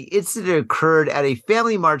police, the incident occurred at a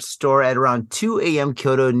Family Mart store at around 2 a.m.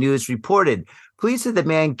 Kyoto News reported. Police said the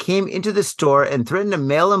man came into the store and threatened a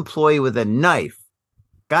male employee with a knife.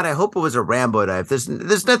 God, I hope it was a Rambo knife.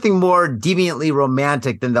 There's nothing more deviantly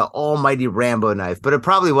romantic than the almighty Rambo knife, but it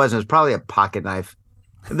probably wasn't. It was probably a pocket knife.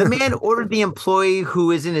 The man ordered the employee, who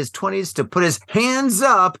is in his 20s, to put his hands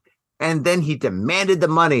up, and then he demanded the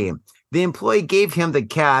money. The employee gave him the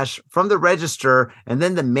cash from the register, and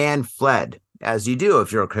then the man fled, as you do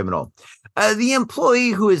if you're a criminal. The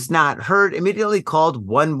employee, who is not hurt, immediately called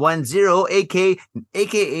 110,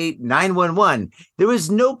 aka 911. There was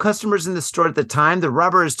no customers in the store at the time. The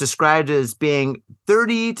robber is described as being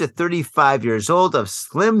 30 to 35 years old, of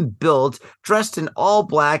slim build, dressed in all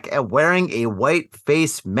black, and wearing a white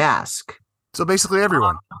face mask. So basically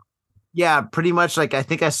everyone. Yeah, pretty much. Like, I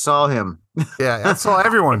think I saw him. Yeah, I saw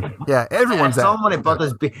everyone. Yeah, everyone's I saw him when I bought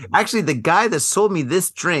this. Actually, the guy that sold me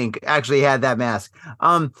this drink actually had that mask.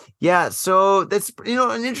 So that's,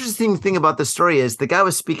 an interesting thing about the story is the guy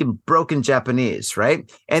was speaking broken Japanese,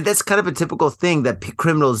 right? And that's kind of a typical thing that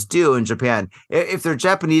criminals do in Japan. If they're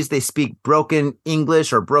Japanese, they speak broken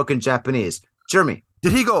English or broken Japanese. Jeremy.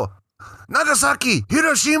 Did he go, Nagasaki,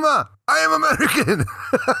 Hiroshima, I am American?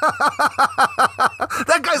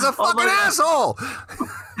 That guy's a fucking asshole.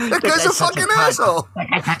 That guy's a fucking asshole. That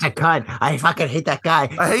guy's such a cunt. I fucking hate that guy.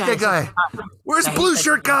 I hate that guy. Where's blue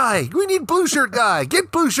shirt guy? We need blue shirt guy.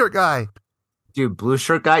 Get blue shirt guy. Dude, blue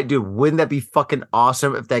shirt guy? Dude, wouldn't that be fucking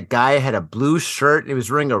awesome if that guy had a blue shirt and he was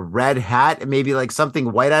wearing a red hat and maybe like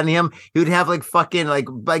something white on him? He would have like fucking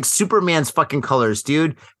like Superman's fucking colors,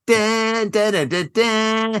 dude. Dun, dun, dun, dun,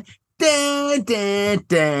 dun. Dun, dun,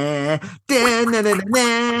 dun, dun, dun,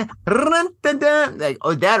 dun, dun, dun, dun. Like,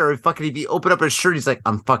 that, or fucking if you open up his shirt, he's like,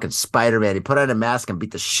 I'm fucking Spider-Man. He put on a mask and beat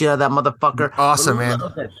the shit out of that motherfucker. Awesome, man.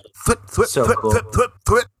 Flip.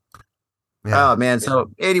 Yeah. Oh man. So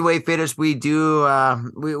anyway, faders, we do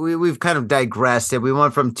we've kind of digressed. We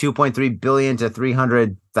went from 2.3 billion to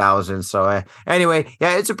 300,000. So anyway,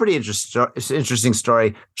 yeah, it's a pretty interesting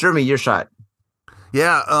story. Jeremy, your shot.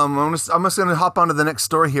 Yeah, I'm just going to hop onto the next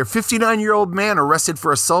story here. 59-year-old man arrested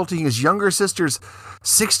for assaulting his younger sister's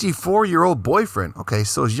 64-year-old boyfriend. Okay,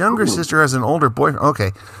 so his younger sister has an older boyfriend.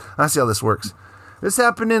 Okay, I see how this works. This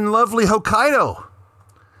happened in lovely Hokkaido.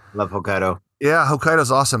 Love Hokkaido. Yeah, Hokkaido's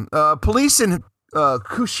awesome. Police in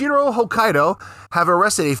Kushiro, Hokkaido have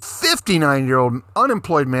arrested a 59-year-old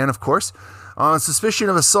unemployed man, of course, on suspicion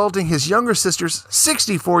of assaulting his younger sister's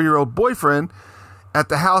 64-year-old boyfriend at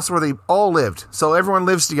the house where they all lived. So everyone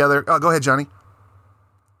lives together. Go ahead, Johnny.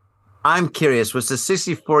 I'm curious. Was the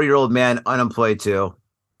 64-year-old man unemployed too?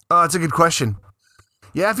 That's a good question.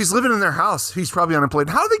 Yeah, if he's living in their house, he's probably unemployed.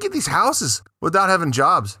 How do they get these houses without having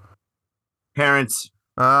jobs? Parents.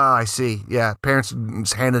 I see. Yeah, parents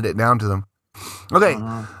just handed it down to them. Okay,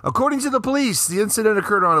 according to the police, the incident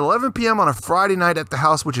occurred around 11 p.m. on a Friday night at the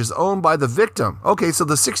house, which is owned by the victim. Okay, so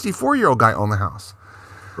the 64-year-old guy owned the house.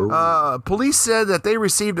 Police said that they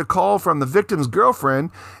received a call from the victim's girlfriend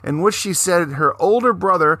in which she said her older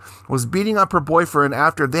brother was beating up her boyfriend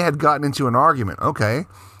after they had gotten into an argument. Okay,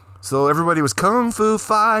 so everybody was kung fu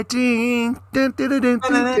fighting. Dun, dun, dun, dun,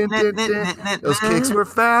 dun, dun, dun. Those kicks were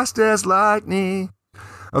fast as lightning.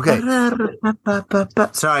 Okay.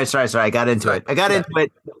 Sorry. I got into it.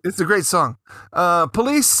 It's a great song.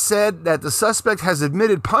 Police said that the suspect has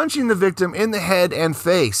admitted punching the victim in the head and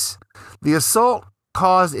face. The assault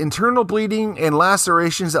caused internal bleeding and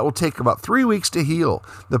lacerations that will take about 3 weeks to heal.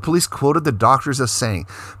 The police quoted the doctors as saying,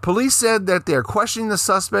 police said that they're questioning the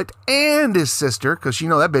suspect and his sister, because you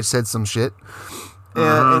know that bitch said some shit,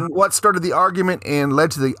 and what started the argument and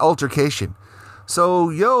led to the altercation. So,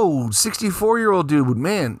 64-year-old dude,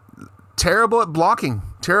 man, terrible at blocking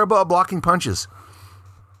punches.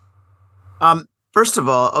 First of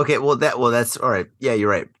all, okay, that's all right. Yeah, you're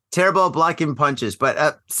right. Terrible at blocking punches.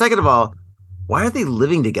 But second of all, why are they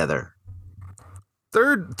living together?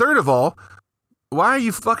 Third of all, why are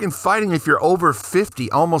you fucking fighting if you're over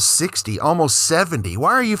 50, almost 60, almost 70?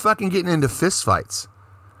 Why are you fucking getting into fist fights?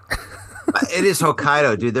 It is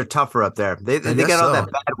Hokkaido, dude. They're tougher up there. They got all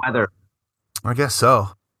that bad weather. I guess so.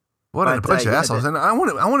 What a bunch of assholes! And I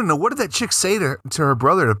want to know, what did that chick say to her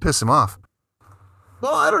brother to piss him off?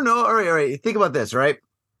 Well, I don't know. All right. Think about this, right?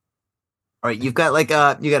 All right, you've got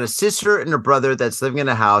you got a sister and a brother that's living in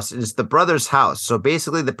a house, and it's the brother's house. So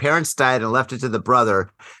basically, the parents died and left it to the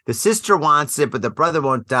brother. The sister wants it, but the brother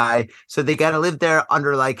won't die, so they got to live there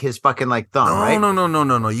under his fucking thumb, right?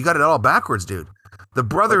 No. You got it all backwards, dude. The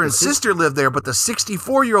brother and sister live there, but the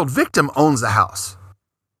 64-year-old victim owns the house.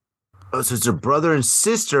 Oh, so it's a brother and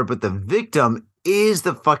sister, but the victim is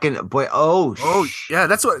the fucking boy. Oh, yeah,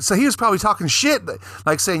 that's what. So he was probably talking shit,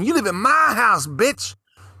 like saying, "You live in my house, bitch.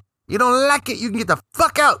 You don't like it, you can get the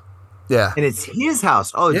fuck out." Yeah, and it's his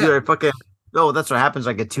house. Oh, yeah. Dude, that's what happens.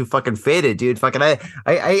 I get too fucking faded, dude. Fucking,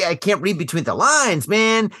 I can't read between the lines,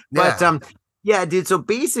 man. But yeah, dude. So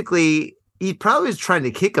basically, he probably was trying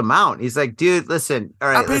to kick him out. He's like, dude, listen, all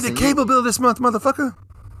right, I paid the cable bill this month, motherfucker.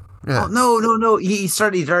 Yeah. Oh, no. He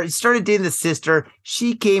started dating the sister.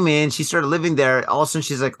 She came in. She started living there. All of a sudden,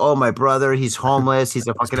 she's like, "Oh, my brother, he's homeless. He's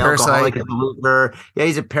a fucking alcoholic. He's a loser. Yeah,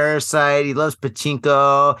 he's a parasite. He loves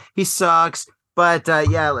pachinko. He sucks." But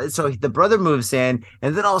so the brother moves in,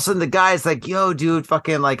 and then all of a sudden, the guy's like, "Yo, dude,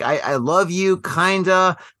 fucking I love you,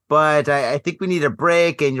 kinda, but I think we need a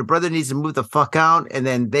break, and your brother needs to move the fuck out." And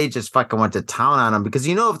then they just fucking went to town on him, because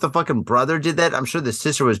if the fucking brother did that, I'm sure the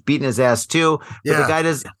sister was beating his ass too. But the guy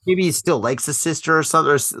maybe he still likes the sister or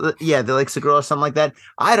something, they likes the girl or something like that.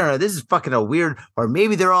 I don't know. This is fucking a weird, or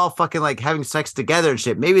maybe they're all fucking having sex together and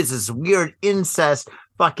shit. Maybe it's this weird incest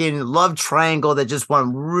fucking love triangle that just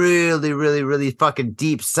went really, really, really fucking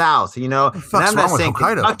deep south, And I'm not saying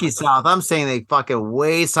Kentucky south. I'm saying they fucking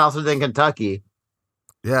way souther than Kentucky.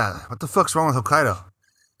 Yeah, what the fuck's wrong with Hokkaido?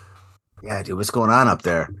 Yeah, dude, what's going on up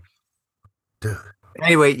there? Dude.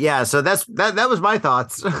 Anyway, yeah, so that was my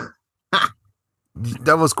thoughts.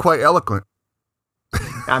 That was quite eloquent.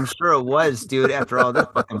 I'm sure it was, dude, after all this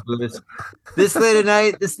fucking booze. This late at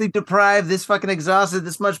night, this sleep deprived, this fucking exhausted,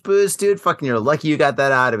 this much booze, dude, fucking you're lucky you got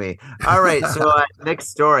that out of me. All right, so next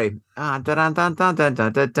story. All right,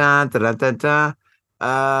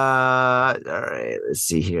 let's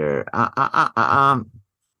see here.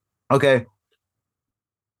 Okay.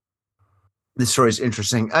 This story is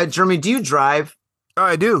interesting. Jeremy, do you drive? Oh,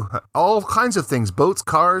 I do. All kinds of things. Boats,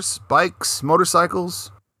 cars, bikes,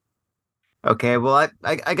 motorcycles. Okay, well,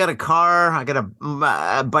 I got a car. I got a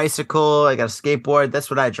bicycle. I got a skateboard. That's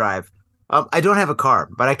what I drive. I don't have a car,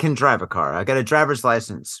 but I can drive a car. I got a driver's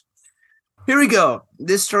license. Here we go.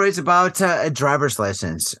 This story is about a driver's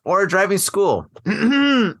license or a driving school.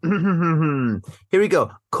 Here we go.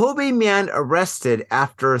 Kobe man arrested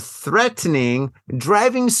after threatening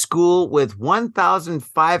driving school with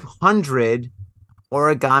 1,500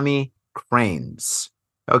 origami cranes.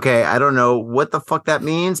 Okay, I don't know what the fuck that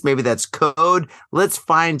means. Maybe that's code. Let's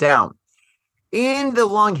find out. In the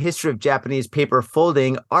long history of Japanese paper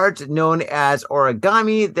folding art known as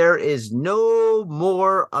origami, there is no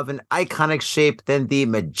more of an iconic shape than the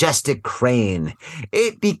majestic crane.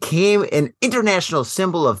 It became an international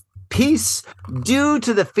symbol of peace due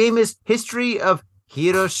to the famous history of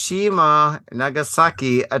Hiroshima,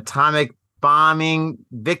 Nagasaki atomic bombing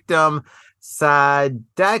victim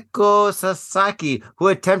Sadako Sasaki, who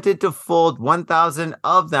attempted to fold 1,000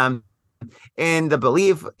 of them in the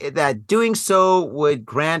belief that doing so would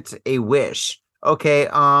grant a wish. Okay,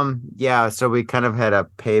 yeah, so we kind of had a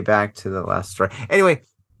payback to the last story. Anyway,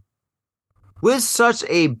 with such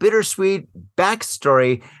a bittersweet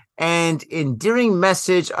backstory and endearing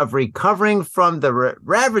message of recovering from the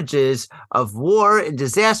ravages of war and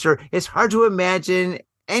disaster, it's hard to imagine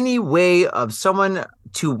any way of someone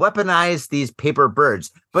to weaponize these paper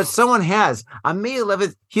birds. But someone has. On May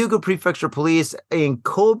 11th, Hyōgo Prefecture Police in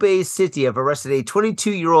Kobe City have arrested a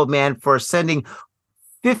 22-year-old man for sending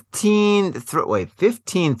 15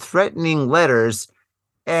 threatening letters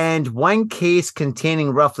and one case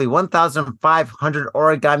containing roughly 1,500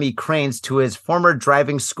 origami cranes to his former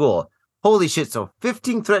driving school. Holy shit. So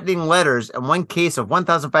 15 threatening letters and one case of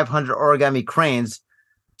 1,500 origami cranes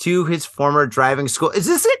to his former driving school. Is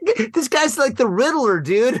this it? This guy's like the Riddler,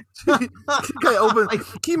 dude. Can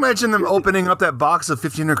you imagine them opening up that box of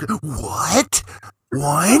 1,500? What?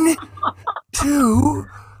 1, 2,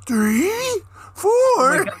 3,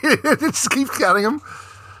 4. Just keep counting them.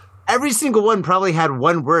 Every single one probably had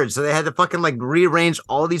one word, so they had to fucking like rearrange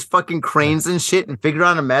all these fucking cranes and shit and figure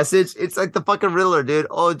out a message. It's like the fucking Riddler, dude.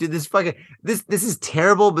 Oh, dude, this is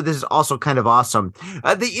terrible, but this is also kind of awesome.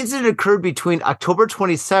 The incident occurred between October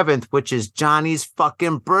 27th, which is Johnny's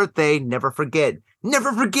fucking birthday. Never forget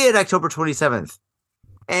October 27th.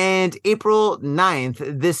 And April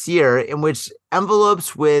 9th this year, in which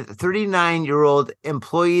envelopes with 39-year-old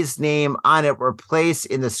employee's name on it were placed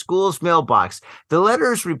in the school's mailbox. The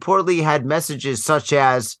letters reportedly had messages such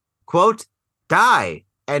as, quote, die,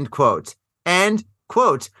 end quote, and,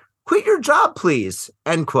 quote, quit your job, please,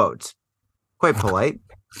 end quote. Quite polite.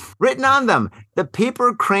 Written on them. The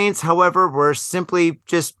paper cranes, however, were simply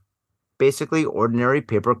just basically ordinary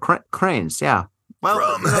paper cranes. Yeah.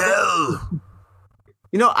 Well, from hell.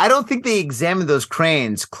 I don't think they examined those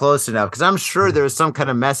cranes close enough because I'm sure there was some kind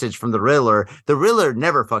of message from the Riddler. The Riddler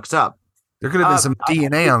never fucks up. There could have been some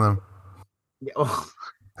DNA on them.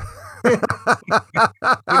 Wouldn't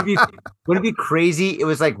it be crazy? It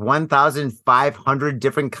was like 1,500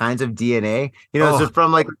 different kinds of DNA. So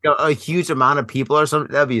from like a huge amount of people or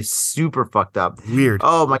something. That'd be super fucked up. Weird.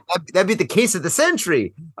 Oh my, that'd be the case of the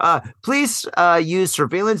century. Police used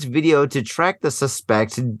surveillance video to track the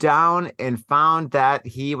suspect down and found that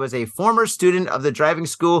he was a former student of the driving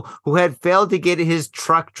school who had failed to get his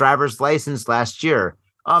truck driver's license last year.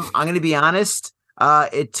 I'm going to be honest.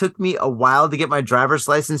 It took me a while to get my driver's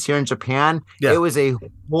license here in Japan. Yeah. It was a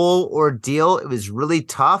whole ordeal. It was really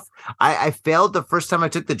tough. I failed the first time I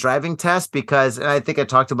took the driving test because, and I think I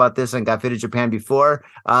talked about this on Got Fit Japan before,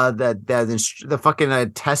 the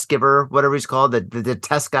fucking test giver, whatever he's called, the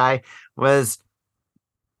test guy was,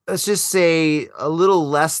 let's just say, a little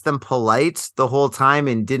less than polite the whole time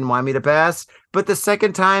and didn't want me to pass. But the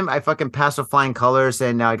second time, I fucking passed with flying colors,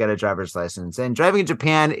 and now I got a driver's license. And driving in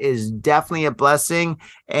Japan is definitely a blessing,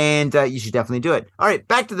 and you should definitely do it. All right,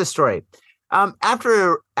 back to the story.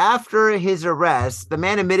 After his arrest, the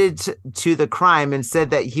man admitted to the crime and said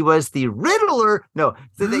that he was the Riddler. No,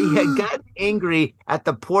 said that he had gotten angry at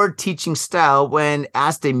the poor teaching style when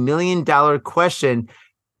asked $1 million question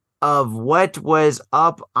of what was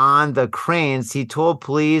up on the cranes. He told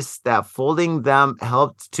police that folding them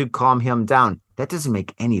helped to calm him down. That doesn't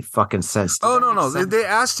make any fucking sense. No. They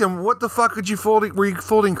asked him, what the fuck were you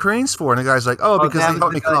folding cranes for? And the guy's like, because they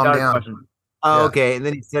helped me calm down. Question. Oh, yeah. Okay. And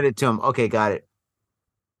then he said it to him. Okay, got it.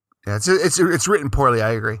 Yeah, it's written poorly.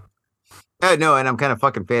 I agree. No, and I'm kind of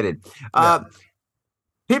fucking faded. Yeah.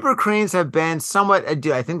 Paper cranes have been somewhat.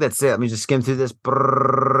 I think that's it. Let me just skim through this. Get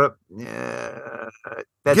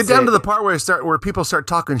down to the part where people start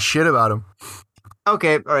talking shit about them.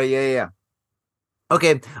 Okay. All right. Yeah.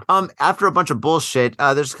 Okay. After a bunch of bullshit,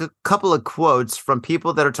 there's a couple of quotes from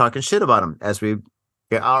people that are talking shit about him, as we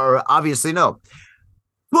obviously know.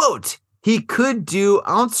 Quote: he could do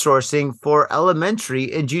outsourcing for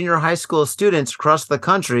elementary and junior high school students across the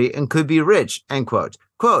country and could be rich. End quote.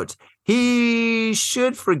 Quote: he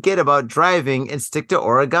should forget about driving and stick to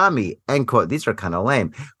origami. End quote. These are kind of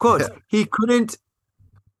lame. Quote: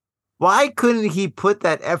 why couldn't he put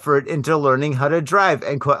that effort into learning how to drive?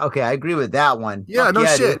 End quote. Okay, I agree with that one. Yeah,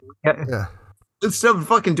 shit. Yeah. Instead of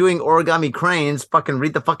fucking doing origami cranes, fucking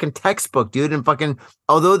read the fucking textbook, dude. And fucking,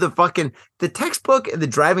 although the textbook and the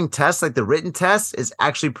driving test, like the written test, is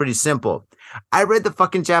actually pretty simple. I read the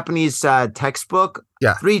fucking Japanese textbook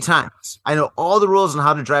 3 times. I know all the rules on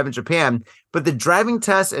how to drive in Japan, but the driving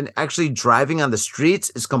test and actually driving on the streets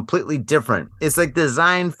is completely different. It's like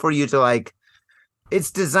designed for you to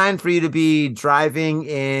be driving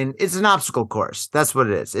in, it's an obstacle course. That's what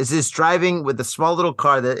it is. It's just driving with a small little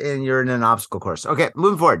car and you're in an obstacle course. Okay,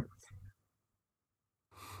 moving forward.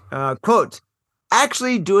 Quote: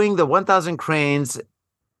 actually doing the 1,000 cranes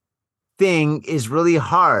thing is really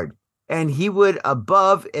hard. And he would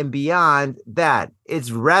above and beyond that.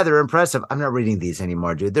 It's rather impressive. I'm not reading these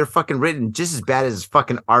anymore, dude. They're fucking written just as bad as this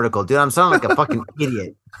fucking article, dude. I'm sounding like a fucking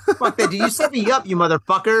idiot. Fuck that. Did you set me up, you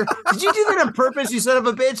motherfucker? Did you do that on purpose, you son of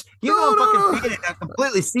a bitch? You know I'm fucking reading it. I'm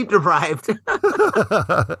completely sleep deprived.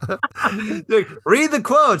 Like, read the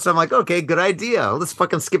quotes. I'm like, okay, good idea. Let's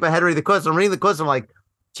fucking skip ahead and read the quotes. I'm reading the quotes. I'm like,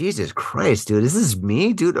 Jesus Christ, dude, is this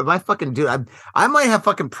me, dude? Am I fucking, dude? I might have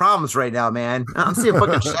fucking problems right now, man. I'm seeing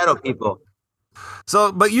fucking shadow people.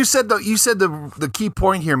 So, but you said the key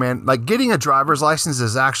point here, man. Like, getting a driver's license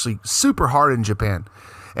is actually super hard in Japan.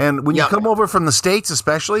 And when you come over from the States,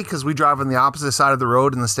 especially because we drive on the opposite side of the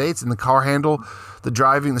road in the States, and the car handle,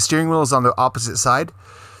 the steering wheel is on the opposite side.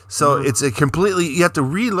 So it's you have to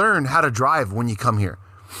relearn how to drive when you come here.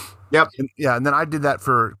 Yep. And then I did that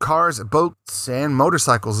for cars, boats, and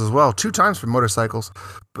motorcycles as well. 2 times for motorcycles,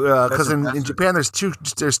 because in Japan there's two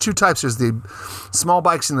types. There's the small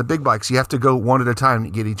bikes and the big bikes. You have to go one at a time to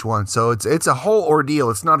get each one. So it's a whole ordeal.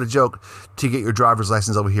 It's not a joke to get your driver's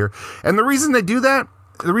license over here. And the reason they do that,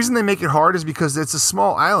 the reason they make it hard, is because it's a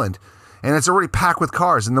small island, and it's already packed with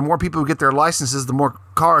cars. And the more people who get their licenses, the more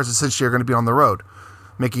cars essentially are going to be on the road,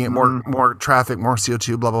 making it more traffic, more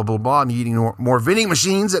CO2, blah blah blah blah, and eating more vending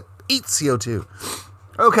machines that eat CO2.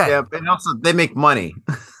 Okay. Yeah, and also they make money.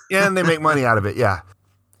 Yeah, and they make money out of it. Yeah.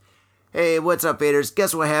 Hey, what's up, Vaders?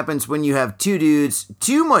 Guess what happens when you have 2 dudes,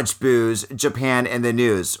 too much booze, Japan, and the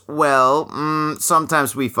news? Well,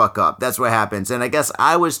 sometimes we fuck up. That's what happens. And I guess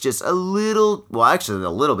I was just a little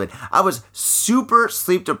bit. I was super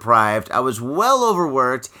sleep deprived. I was well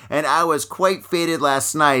overworked, and I was quite faded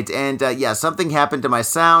last night. And something happened to my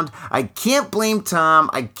sound. I can't blame Tom.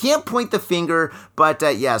 I can't point the finger, but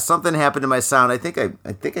something happened to my sound. I think I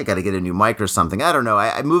got to get a new mic or something. I don't know.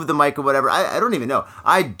 I moved the mic or whatever. I don't even know.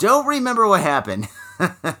 I don't remember what happened.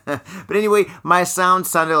 But anyway, my sound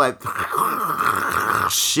sounded like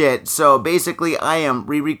shit. So basically, I am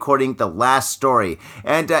re-recording the last story.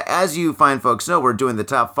 And as you fine folks know, we're doing the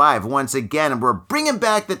top 5 once again. And we're bringing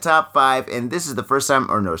back the top 5. And this is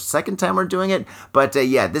the second time we're doing it. But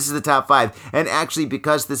this is the top 5. And actually,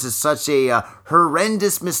 because this is such a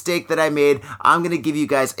horrendous mistake that I made, I'm going to give you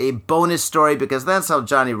guys a bonus story, because that's how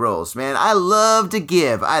Johnny rolls, man. I love to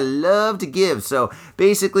give. So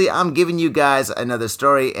basically, I'm giving you guys another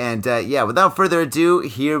story. And without further ado,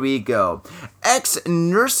 here we go.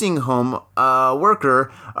 Ex-nursing home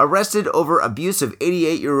worker arrested over abuse of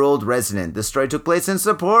 88-year-old resident. The story took place in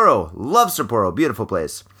Sapporo. Love Sapporo. Beautiful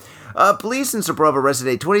place. Police in Sapporo have arrested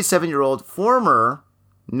a 27-year-old former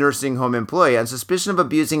nursing home employee on suspicion of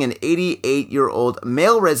abusing an 88-year-old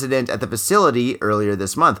male resident at the facility earlier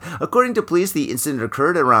this month. According to police, the incident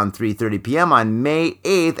occurred around 3:30 p.m. on May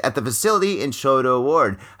 8th at the facility in Shodo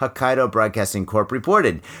Ward, Hokkaido Broadcasting Corp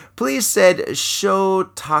reported. Police said Sho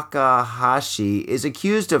Takahashi is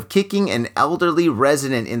accused of kicking an elderly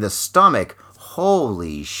resident in the stomach.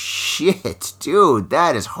 Holy shit, dude,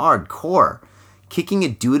 that is hardcore. Kicking a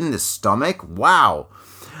dude in the stomach? Wow.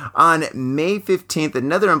 On May 15th,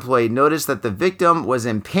 another employee noticed that the victim was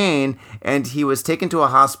in pain, and he was taken to a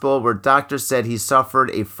hospital where doctors said he suffered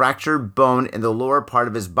a fractured bone in the lower part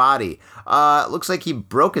of his body. Looks like he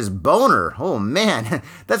broke his boner. Oh man,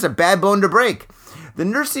 that's a bad bone to break. The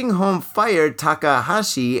nursing home fired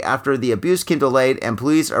Takahashi after the abuse came to light, and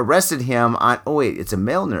police arrested him on... Oh, wait, it's a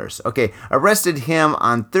male nurse. Okay, arrested him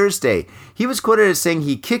on Thursday. He was quoted as saying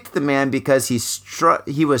he kicked the man because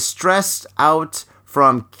he was stressed out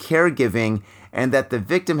from caregiving, and that the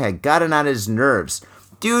victim had gotten on his nerves.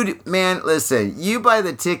 Dude, man, listen, you buy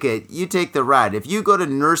the ticket, you take the ride. If you go to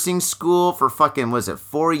nursing school for fucking,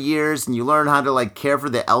 4 years, and you learn how to, care for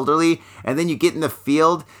the elderly, and then you get in the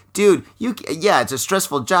field, dude, it's a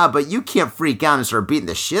stressful job, but you can't freak out and start beating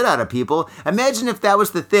the shit out of people. Imagine if that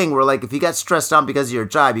was the thing where, if you got stressed out because of your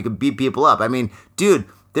job, you could beat people up. I mean, dude,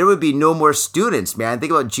 there would be no more students, man.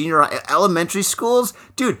 Think about elementary schools.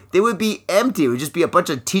 Dude, they would be empty. It would just be a bunch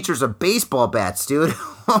of teachers with baseball bats, dude.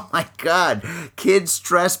 Oh my God. Kids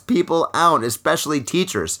stress people out, especially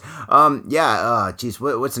teachers.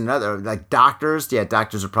 What's another? Doctors? Yeah,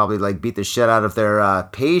 doctors would probably beat the shit out of their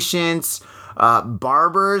patients.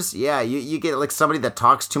 Barbers, you get somebody that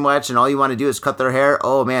talks too much and all you want to do is cut their hair.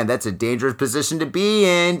 Oh man, that's a dangerous position to be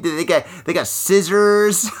in. They got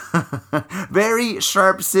scissors, very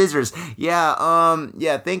sharp scissors.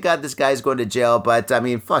 Thank God this guy's going to jail. But I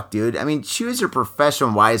mean, fuck, dude. I mean, choose your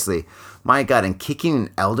profession wisely. My God, and kicking an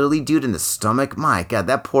elderly dude in the stomach. My God,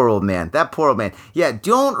 that poor old man. Yeah,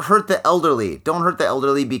 don't hurt the elderly. Don't hurt the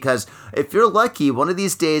elderly, because if you're lucky, one of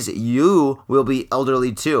these days you will be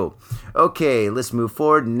elderly too. Okay, let's move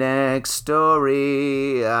forward. Next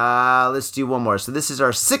story. Let's do one more. So this is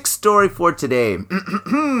our 6th story for today.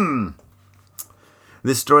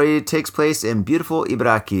 This story takes place in beautiful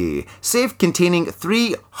Ibaraki. Safe containing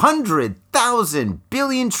 300,000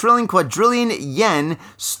 billion trillion quadrillion yen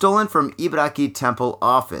stolen from Ibaraki temple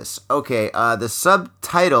office. Okay, the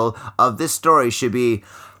subtitle of this story should be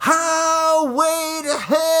Highway to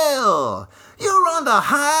Hell. You're on the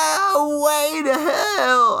highway to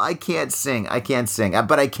hell. I can't sing,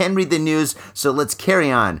 but I can read the news, so let's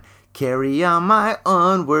carry on. Carry on my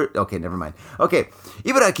onward. Okay, never mind. Okay,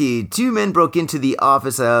 Ibaraki. 2 men broke into the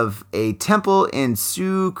office of a temple in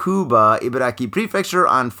Tsukuba, Ibaraki Prefecture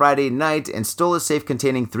on Friday night and stole a safe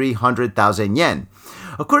containing 300,000 yen.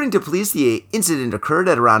 According to police, the incident occurred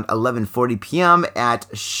at around 11:40 p.m. at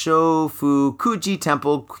Shofukuji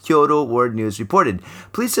Temple, Kyoto, World News reported.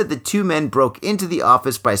 Police said the 2 men broke into the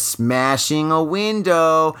office by smashing a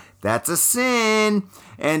window. That's a sin.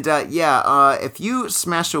 And if you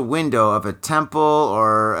smash a window of a temple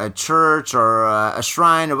or a church or a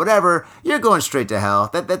shrine or whatever, you're going straight to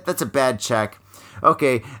hell. That's a bad check.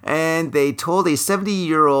 Okay, and they told a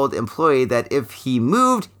 70-year-old employee that if he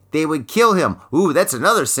moved, they would kill him. Ooh, that's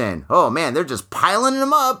another sin. Oh man, they're just piling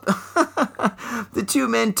him up. The 2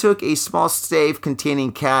 men took a small safe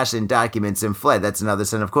containing cash and documents and fled. That's another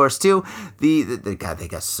sin, of course, too. God, they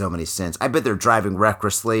got so many sins. I bet they're driving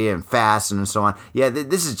recklessly and fast and so on. Yeah,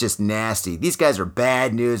 this is just nasty. These guys are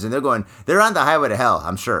bad news, and they're on the highway to hell,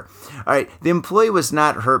 I'm sure. All right, the employee was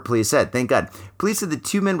not hurt, police said. Thank God. Police said the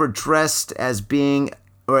 2 men were dressed as being,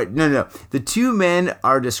 the 2 men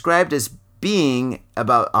are described as being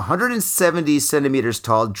about 170 centimeters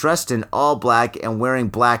tall, dressed in all black and wearing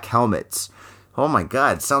black helmets. Oh my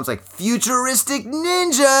God, sounds like futuristic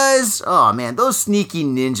ninjas. Oh man, those sneaky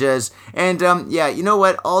ninjas. And you know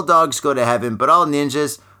what? All dogs go to heaven, but all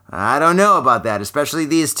ninjas, I don't know about that, especially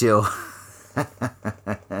these 2.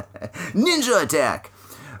 Ninja attack.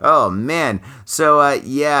 Oh man. So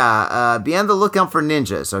be on the lookout for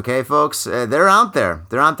ninjas, okay folks? They're out there,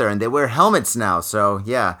 and they wear helmets now, so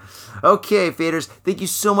yeah. Okay, faders, thank you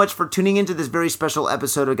so much for tuning into this very special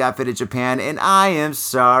episode of Got Faded Japan, and I am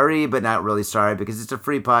sorry, but not really sorry, because it's a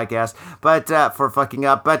free podcast, but for fucking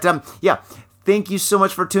up, but thank you so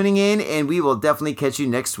much for tuning in, and we will definitely catch you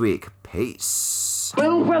next week. Peace. My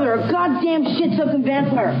little brother, a goddamn shit-sucking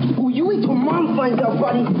vampire. Oh, you wait till Mom finds out,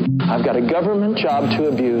 buddy. I've got a government job to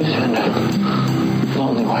abuse and a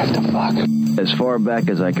lonely wife to fuck. As far back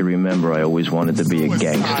as I can remember, I always wanted to be a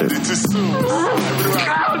gangster. God,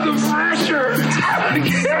 the pressure! I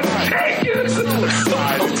can't take it! I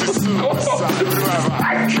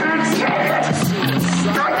can't take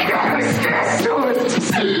it! I can't stand to it!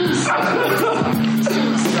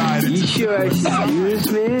 You sure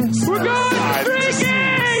excuse me? We're going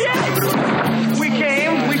freaking! We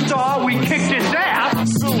came, we saw, we kicked his ass!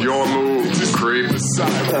 Your move, creep.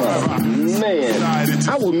 Man,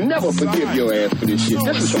 I will never forgive your ass for this shit.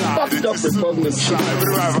 This is some fucked up repugnant shit.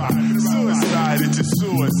 Suicide, it's a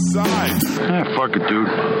suicide. Fuck it, dude.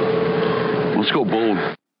 Let's go bold.